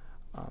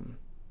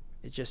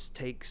it just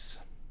takes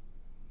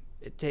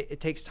it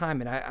takes time,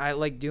 and I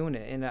like doing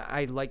it, and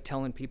I like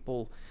telling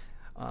people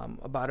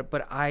about it.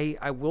 But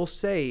I will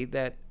say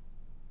that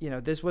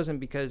this wasn't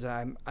because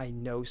I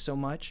know so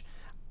much.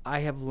 I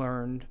have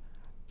learned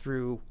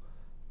through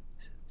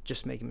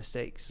just making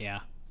mistakes. Yeah.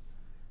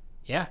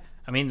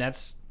 I mean,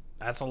 that's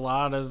a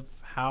lot of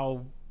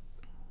how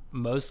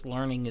most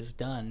learning is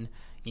done.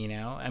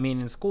 I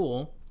mean, in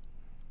school,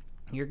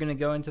 you're going to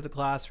go into the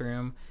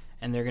classroom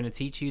and they're going to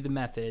teach you the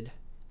method,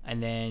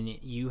 and then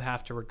you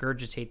have to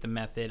regurgitate the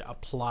method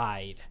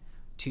applied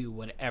to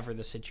whatever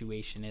the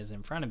situation is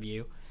in front of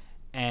you.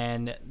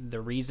 And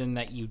the reason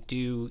that you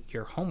do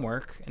your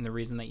homework and the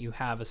reason that you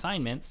have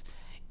assignments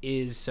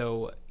is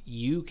so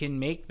you can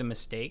make the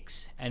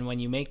mistakes, and when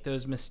you make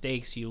those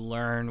mistakes, you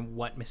learn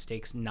what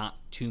mistakes not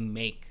to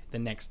make the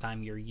next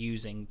time you're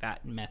using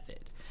that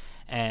method.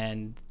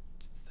 And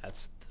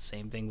that's the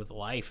same thing with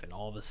life and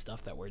all the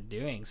stuff that we're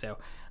doing. So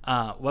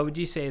what would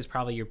you say is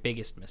probably your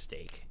biggest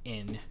mistake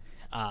in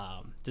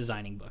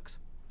designing books?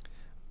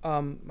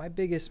 My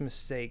biggest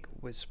mistake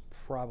was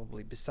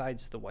probably,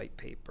 besides the white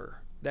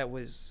paper, that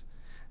was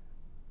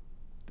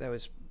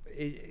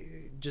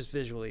just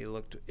visually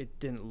it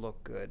didn't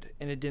look good,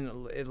 and it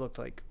looked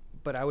like,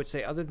 but I would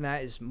say other than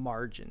that is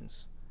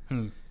margins.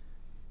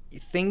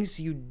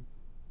 Things you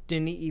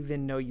didn't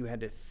even know you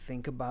had to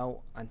think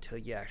about until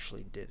you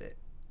actually did it.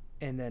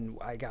 And then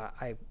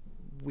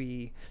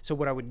so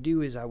what I would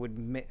do is I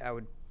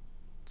would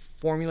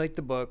formulate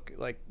the book,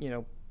 like,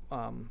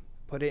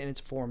 put it in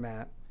its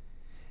format,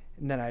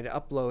 and then I'd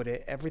upload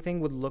it.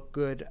 Everything would look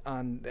good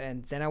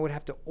and then I would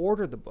have to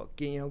order the book,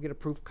 get a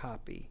proof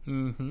copy.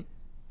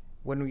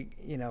 When we,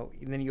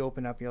 and then you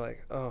open up, you're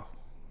like, oh,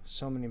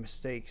 so many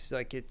mistakes.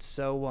 Like, it's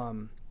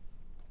so,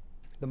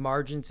 the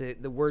margins,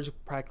 the words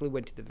practically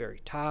went to the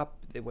very top,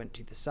 they went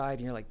to the side,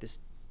 and you're like, this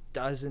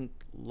doesn't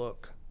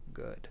look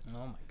good.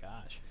 Oh my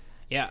gosh.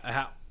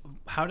 Yeah.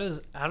 How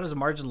does a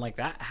margin like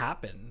that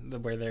happen,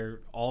 where they're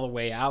all the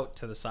way out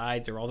to the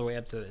sides or all the way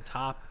up to the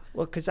top?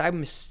 Well, because I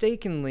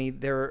mistakenly,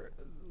 they're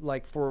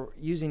like, for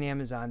using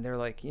Amazon, they're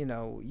like, you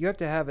have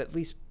to have at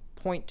least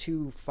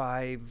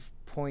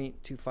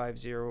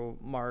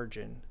 0.250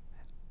 margin.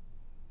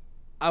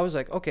 I was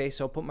like, okay,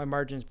 so I'll put my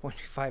margins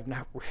 0.25,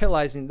 not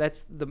realizing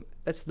that's the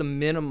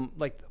minimum,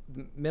 like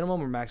minimum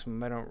or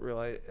maximum. I don't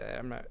realize.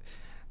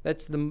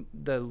 That's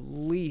the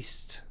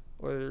least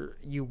or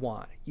you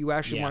want. You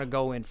actually want to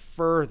go in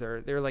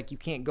further. They're like, you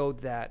can't go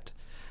that.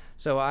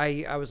 So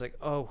I was like,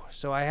 oh,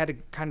 so I had to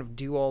kind of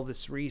do all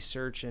this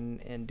research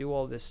and do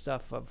all this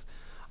stuff of,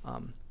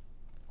 and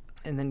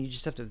then you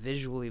just have to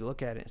visually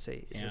look at it and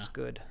say, is this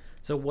good?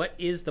 So what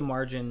is the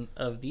margin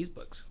of these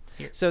books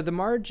here? So the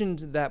margin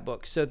to that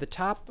book, so the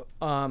top,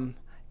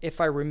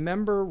 if I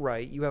remember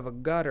right, you have a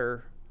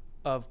gutter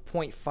of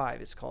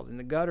 0.5, it's called. And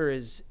the gutter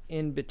is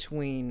in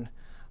between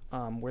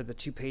where the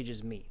two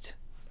pages meet.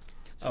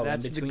 So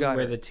that's in between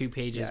where the two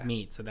pages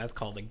meet. So that's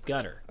called a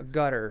gutter. A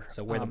gutter.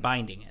 So where the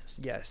binding is.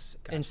 Yes.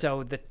 Gotcha. And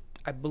so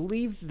I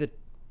believe that,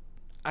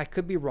 I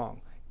could be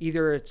wrong,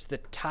 either it's the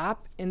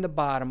top and the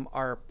bottom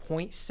are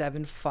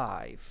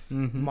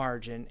 0.75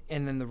 margin,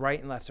 and then the right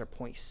and left are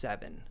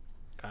 0.7.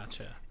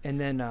 Gotcha. And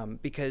then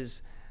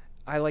because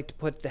I like to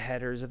put the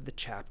headers of the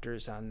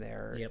chapters on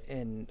there,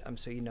 and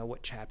so you know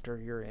what chapter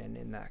you're in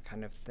and that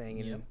kind of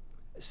thing. And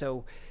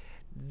so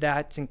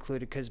that's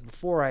included, because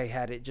before I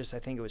had it just, I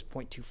think it was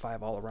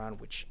 0.25 all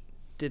around, which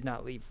did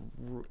not leave,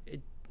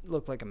 it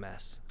looked like a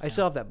mess. I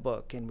still have that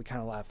book, and we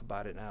kind of laugh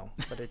about it now,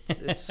 but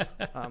it's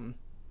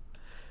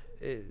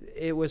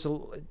it was a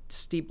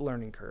steep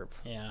learning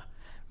curve. Yeah,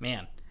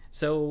 man.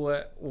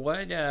 So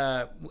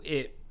I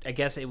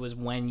guess it was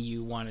when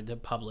you wanted to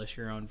publish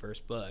your own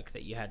first book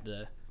that you had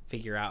to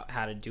figure out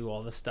how to do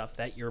all the stuff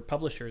that your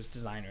publisher's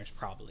designers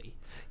probably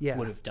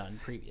would have done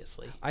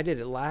previously. I did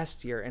it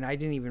last year, and I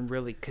didn't even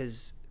really,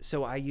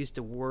 so I used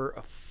a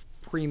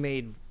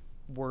pre-made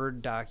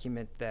Word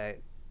document that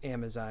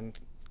Amazon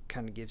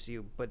kind of gives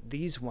you, but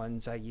these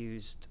ones I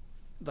used,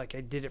 like,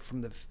 I did it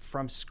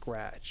from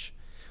scratch,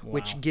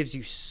 which gives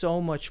you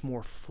so much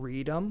more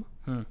freedom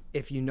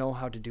if you know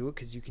how to do it,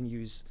 because you can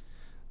use,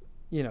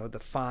 the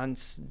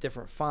fonts,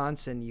 different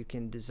fonts, and you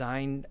can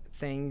design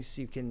things.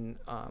 You can,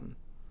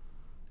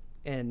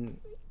 and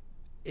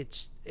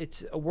it's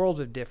a world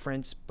of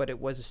difference, but it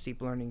was a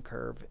steep learning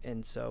curve.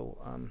 And so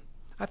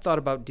I've thought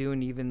about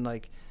doing even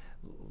like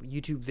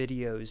YouTube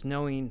videos,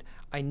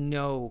 I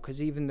know,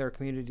 because even there are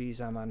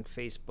communities I'm on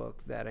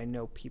Facebook that I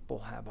know people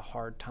have a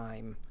hard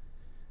time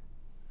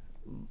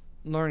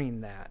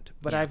learning that.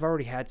 But I've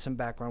already had some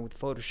background with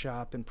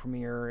Photoshop and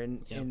Premiere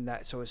and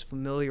that, so I was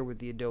familiar with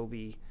the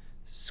Adobe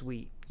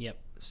suite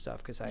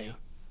stuff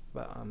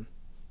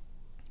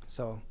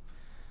so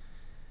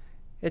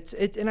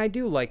and I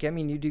do like,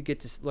 you do get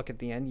to look at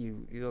the end,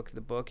 you look at the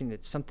book, and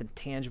it's something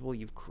tangible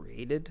you've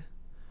created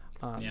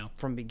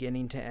from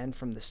beginning to end,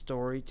 from the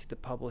story to the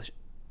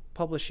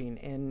publishing,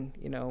 and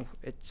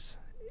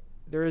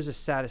there is a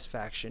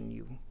satisfaction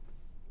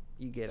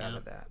you get out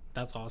of that.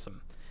 That's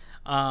awesome.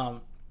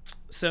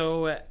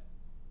 So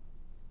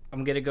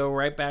I'm gonna go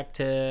right back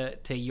to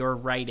your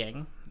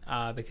writing,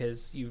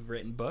 because you've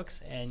written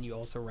books and you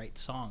also write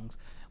songs.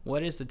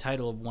 What is the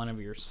title of one of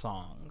your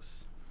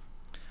songs?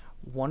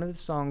 One of the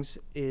songs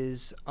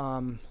is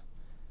trying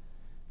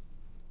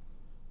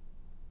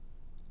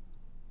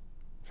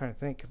to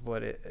think of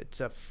what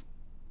it's a.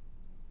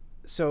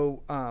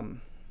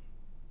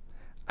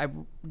 I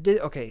did,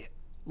 okay.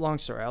 Long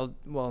story.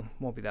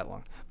 Won't be that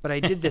long. But I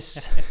did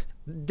this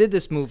did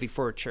this movie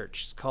for a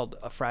church. It's called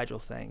A Fragile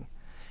Thing,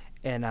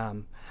 and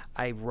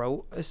I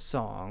wrote a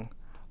song.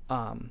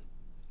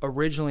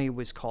 Originally it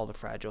was called A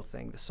Fragile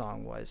Thing. The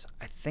song was.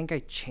 I think I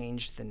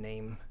changed the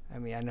name. I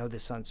know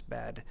this sounds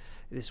bad.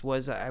 This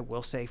was, I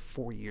will say,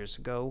 4 years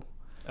ago.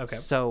 Okay.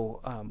 So,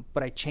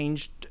 but I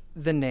changed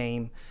the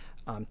name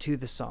to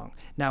the song.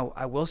 Now,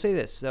 I will say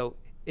this. So,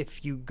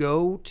 if you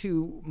go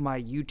to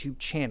my YouTube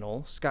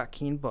channel, Scott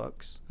Keen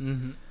Books,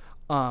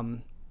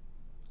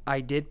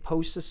 I did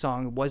post a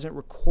song. It wasn't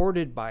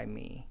recorded by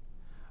me,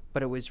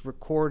 but it was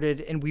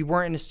recorded, and we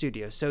weren't in a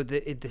studio, so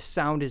the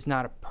sound is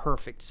not a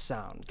perfect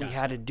sound. Gotcha. We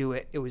had to do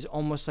it. It was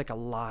almost like a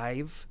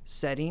live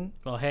setting.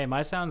 Well, hey,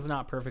 my sound's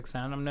not perfect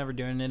sound. I'm never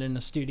doing it in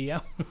a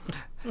studio.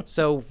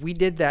 So we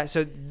did that.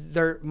 So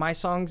my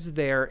song's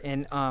there,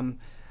 and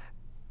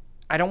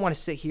I don't want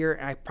to sit here,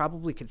 and I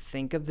probably could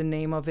think of the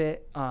name of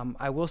it.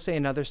 I will say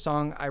another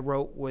song I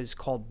wrote was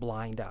called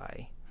Blind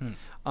Eye.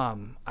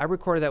 I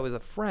recorded that with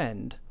a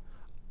friend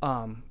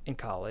in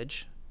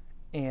college,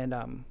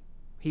 and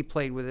he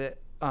played with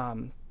it,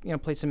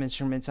 played some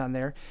instruments on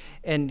there,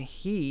 and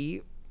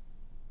he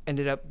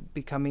ended up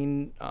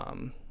becoming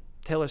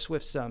Taylor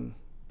Swift's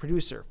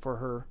producer for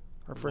her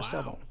first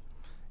album.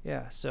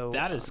 Yeah, so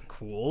that is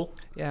cool.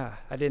 Yeah,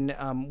 I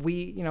didn't.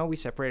 We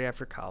separated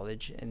after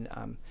college,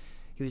 and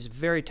he was a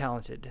very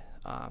talented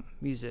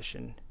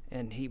musician,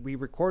 and we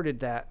recorded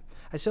that.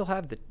 I still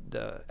have the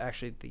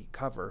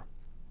cover,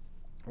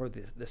 or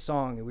the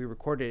song, and we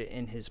recorded it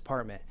in his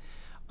apartment,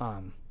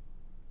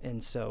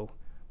 and so.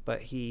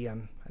 But he, I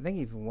think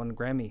he even won a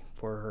Grammy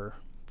for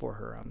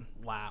her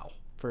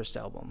first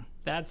album.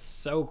 That's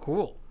so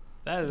cool.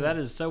 That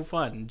is so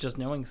fun, just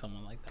knowing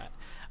someone like that.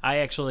 I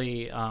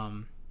actually,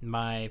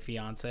 my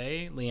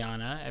fiance,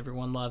 Liana,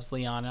 everyone loves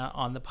Liana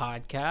on the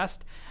podcast,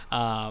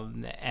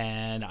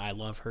 and I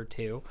love her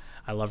too.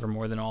 I love her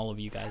more than all of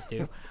you guys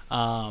do.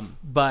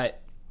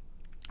 But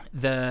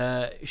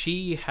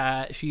she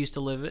used to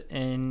live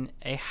in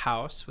a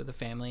house with a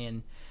family,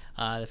 and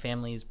the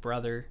family's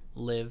brother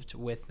lived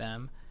with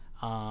them.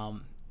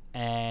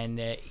 And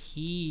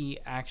he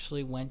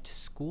actually went to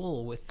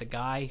school with the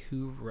guy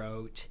who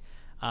wrote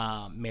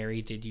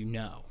Mary, Did You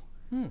Know?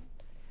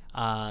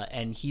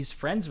 And he's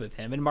friends with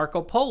him, and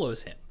Marco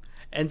Polo's him.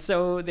 And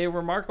so they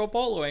were Marco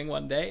Poloing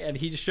one day, and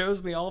he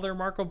shows me all their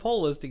Marco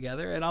Polos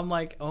together, and I'm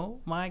like,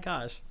 oh my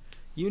gosh,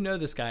 you know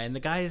this guy. And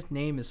the guy's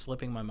name is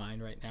slipping my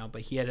mind right now,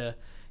 but he had a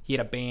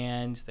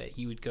band that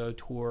he would go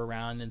tour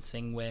around and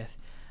sing with.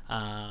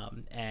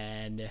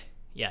 And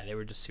yeah, they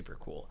were just super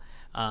cool.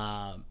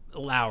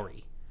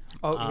 Lowry.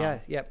 Oh,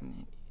 yeah.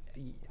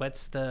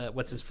 What's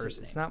his first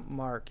name? It's not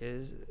Mark.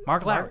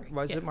 Mark Lowry.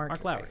 Was it Mark?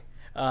 Mark Lowry.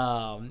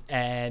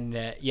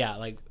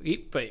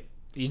 But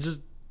he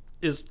just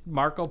is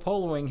Marco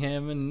Poloing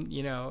him, and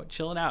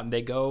chilling out, and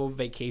they go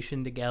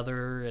vacation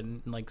together,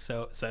 and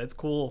so it's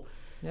cool.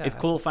 Yeah. It's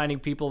cool finding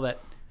people that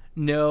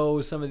know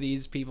some of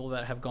these people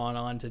that have gone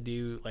on to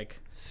do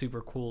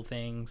super cool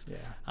things. Yeah.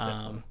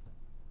 Definitely.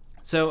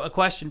 So a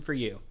question for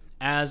you,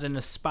 as an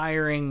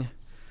aspiring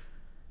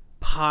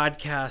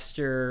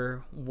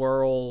podcaster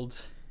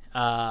world,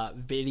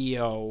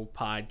 video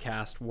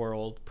podcast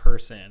world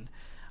person,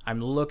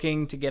 I'm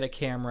looking to get a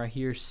camera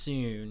here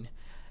soon.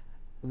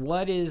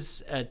 What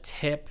is a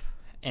tip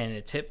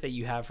that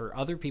you have for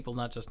other people,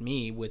 not just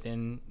me,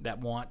 that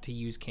want to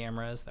use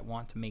cameras, that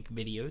want to make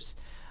videos?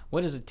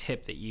 What is a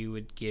tip that you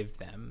would give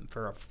them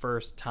for a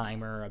first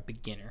timer, a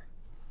beginner?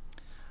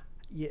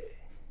 Yeah.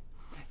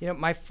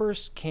 My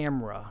first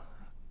camera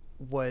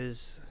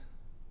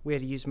we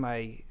had to use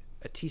a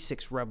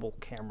T6 Rebel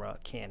camera,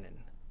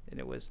 Canon. and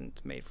it wasn't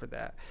made for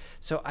that.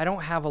 So I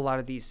don't have a lot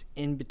of these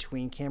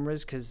in-between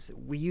cameras because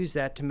we use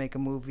that to make a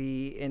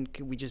movie, and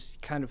we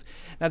just kind of...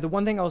 Now, the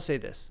one thing I'll say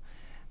this,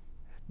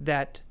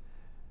 that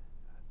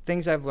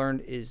things I've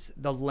learned is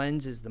the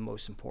lens is the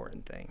most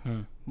important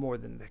thing, more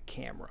than the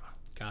camera.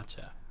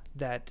 Gotcha.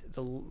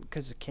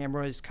 Because the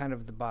camera is kind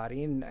of the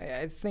body, and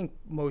I think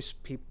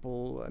most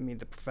people, I mean,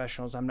 the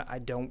professionals, I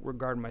don't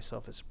regard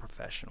myself as a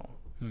professional,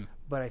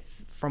 but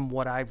from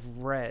what I've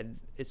read,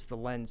 it's the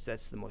lens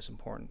that's the most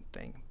important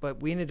thing.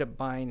 But we ended up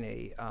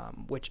buying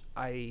which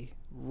I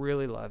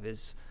really love,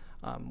 is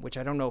which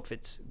I don't know if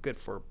it's good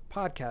for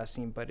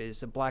podcasting, but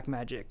is a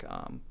Blackmagic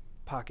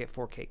Pocket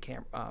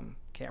 4K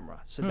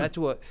camera. So that's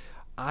what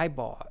I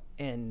bought,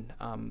 and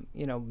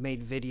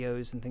made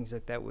videos and things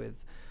like that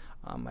with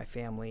my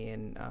family,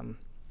 and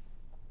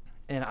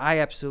I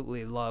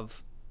absolutely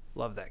love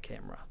that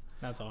camera.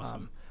 That's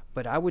awesome.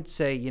 But I would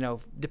say,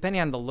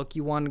 depending on the look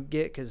you want to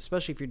get, because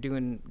especially if you're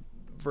doing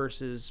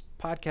versus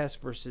podcast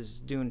versus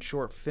doing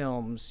short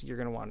films, you're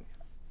going to want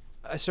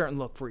a certain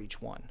look for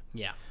each one.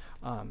 Yeah.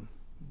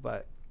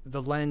 But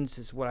the lens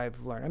is what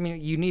I've learned. I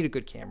mean, you need a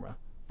good camera,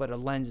 but a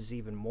lens is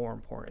even more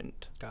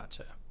important.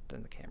 Gotcha.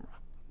 Than the camera.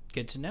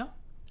 Good to know.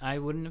 I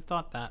wouldn't have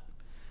thought that.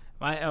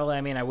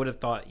 I would have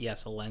thought,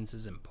 yes, a lens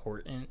is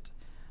important,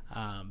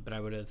 but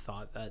I would have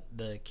thought that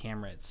the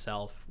camera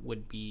itself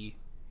would be,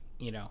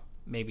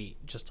 maybe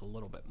just a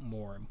little bit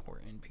more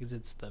important, because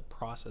it's the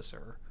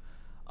processor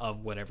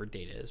of whatever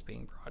data is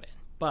being brought in.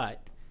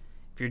 But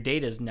if your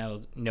data is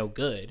no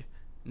good,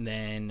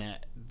 then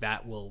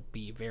that will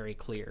be very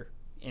clear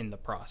in the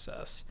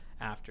process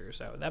after.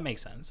 So that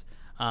makes sense.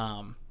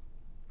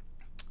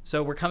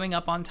 So we're coming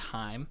up on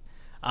time.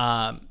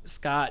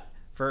 Scott,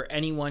 for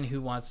anyone who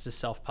wants to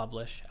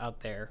self-publish out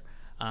there,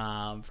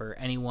 for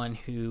anyone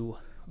who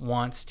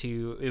wants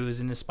to, it was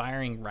an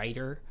aspiring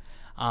writer,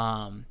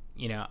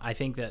 I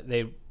think that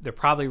they're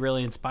probably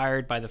really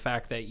inspired by the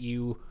fact that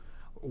you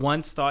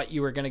once thought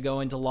you were going to go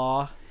into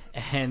law,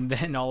 and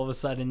then all of a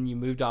sudden you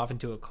moved off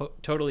into a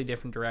totally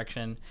different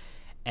direction,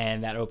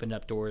 and that opened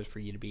up doors for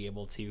you to be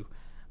able to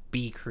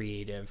be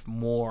creative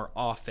more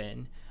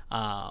often.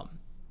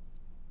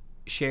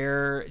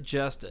 Share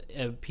just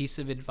a piece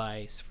of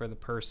advice for the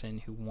person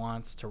who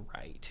wants to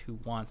write, who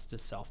wants to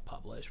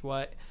self-publish.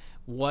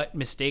 What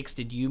mistakes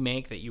did you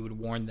make that you would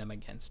warn them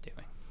against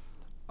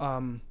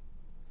doing?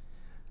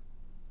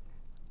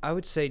 I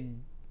would say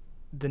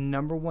the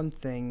number one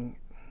thing,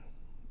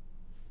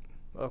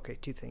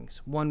 two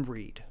things. One,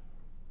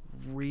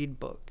 read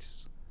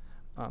books.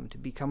 To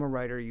become a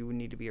writer, you would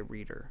need to be a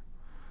reader.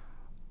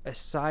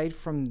 Aside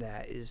from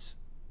that is,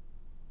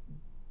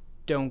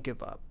 don't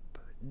give up.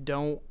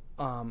 Don't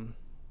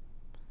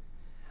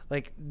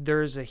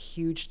there's a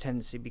huge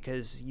tendency,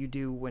 because you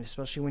do,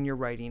 especially when you're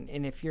writing,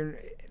 and if you're,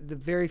 the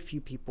very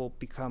few people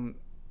become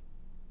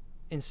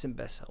instant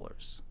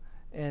bestsellers,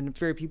 and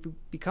very few people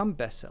become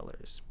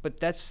bestsellers,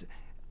 but that's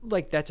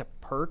a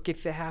perk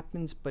if it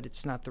happens, but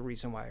it's not the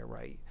reason why I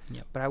write.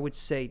 Yep. But I would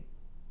say,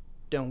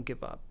 don't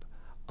give up.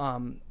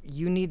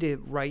 You need to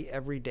write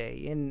every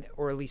day,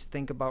 or at least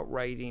think about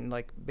writing,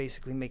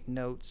 basically make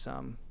notes.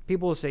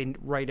 People will say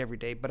write every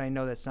day, but I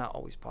know that's not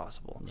always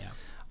possible. Yeah.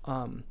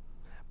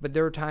 But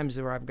there are times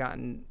where I've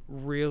gotten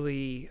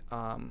really,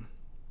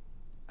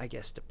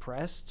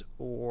 depressed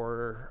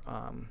or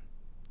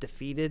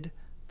defeated,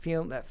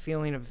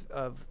 feeling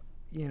of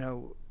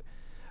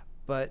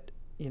but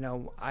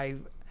I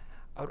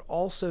would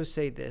also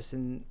say this,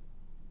 and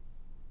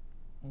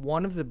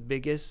one of the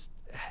biggest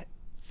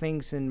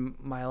things in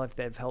my life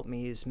that have helped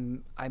me is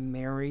I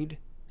married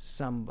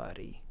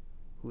somebody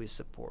who is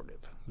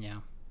supportive. Yeah.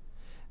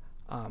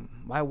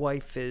 My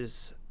wife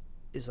is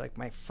like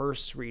my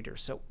first reader,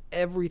 so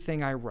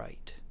everything I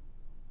write,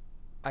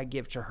 I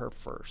give to her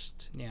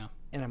first. Yeah.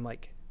 And I'm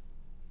like,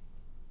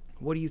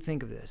 what do you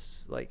think of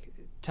this?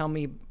 Tell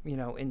me,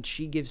 and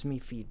she gives me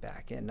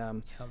feedback,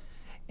 and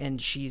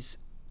and she's,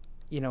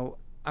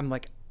 I'm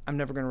like, I'm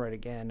never going to write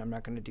again. I'm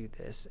not going to do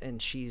this.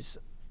 And she's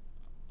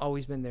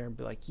always been there and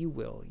be like, you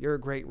will. You're a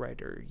great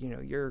writer.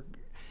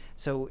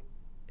 So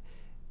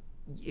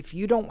if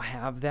you don't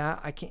have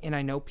that, and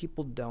I know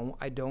people don't.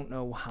 I don't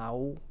know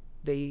how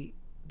they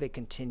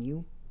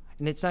continue.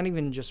 And it's not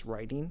even just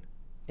writing.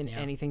 And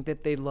anything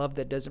that they love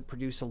that doesn't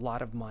produce a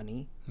lot of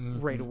money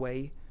right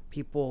away,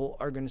 people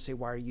are going to say,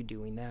 why are you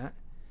doing that?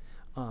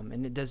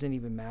 And it doesn't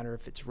even matter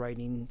if it's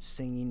writing,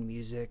 singing,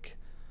 music,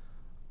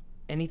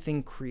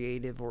 anything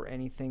creative or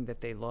anything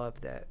that they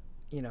love, that,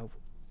 you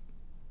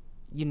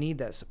need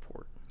that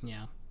support.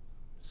 Yeah.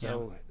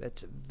 So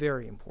that's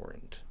very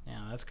important.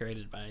 Yeah, that's great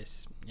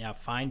advice. Yeah,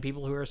 find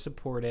people who are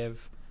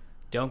supportive,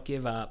 don't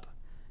give up,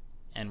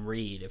 and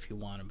read if you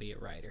want to be a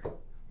writer.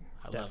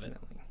 I love it.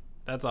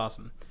 That's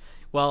awesome.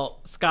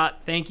 Well,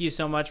 Scott, thank you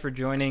so much for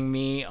joining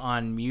me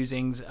on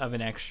Musings of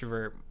an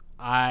Extrovert.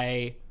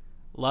 I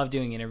love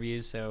doing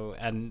interviews,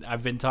 and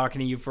I've been talking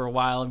to you for a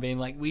while and being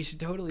like, we should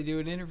totally do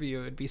an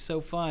interview. It'd be so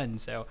fun.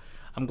 So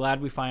I'm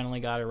glad we finally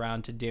got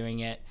around to doing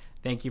it.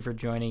 Thank you for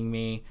joining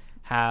me.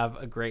 have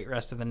a great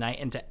rest of the night.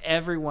 And to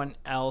everyone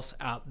else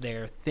out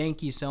there,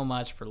 thank you so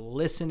much for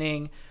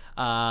listening.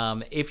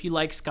 If you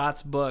like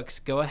Scott's books,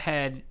 go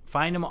ahead,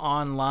 find them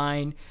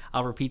online.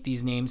 I'll repeat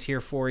these names here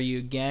for you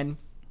again.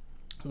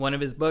 One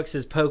of his books,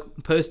 his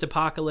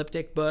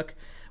post-apocalyptic book,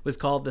 was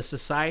called The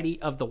Society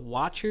of the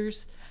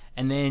Watchers.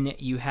 And then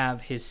you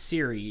have his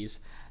series,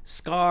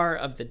 Scar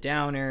of the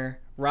Downer,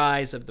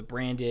 Rise of the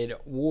Branded,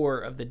 War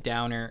of the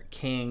Downer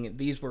King.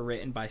 These were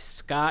written by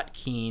Scott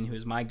Keene,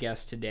 who's my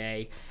guest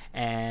today,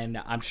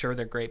 and I'm sure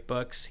they're great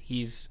books.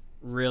 He's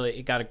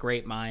really got a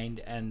great mind,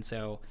 and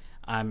so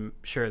I'm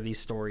sure these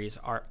stories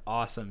are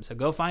awesome. So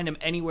go find them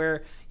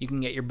anywhere. You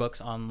can get your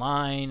books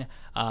online,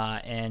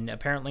 and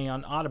apparently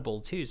on Audible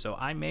too. So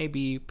I may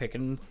be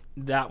picking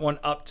that one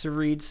up to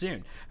read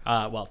soon.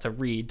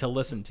 To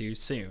listen to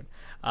soon.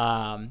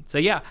 So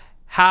yeah,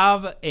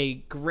 have a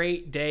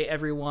great day,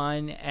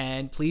 everyone.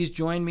 And please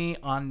join me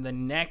on the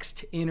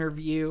next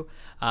interview.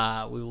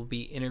 We will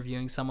be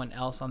interviewing someone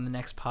else on the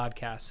next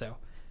podcast. So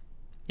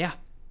yeah,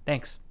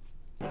 thanks.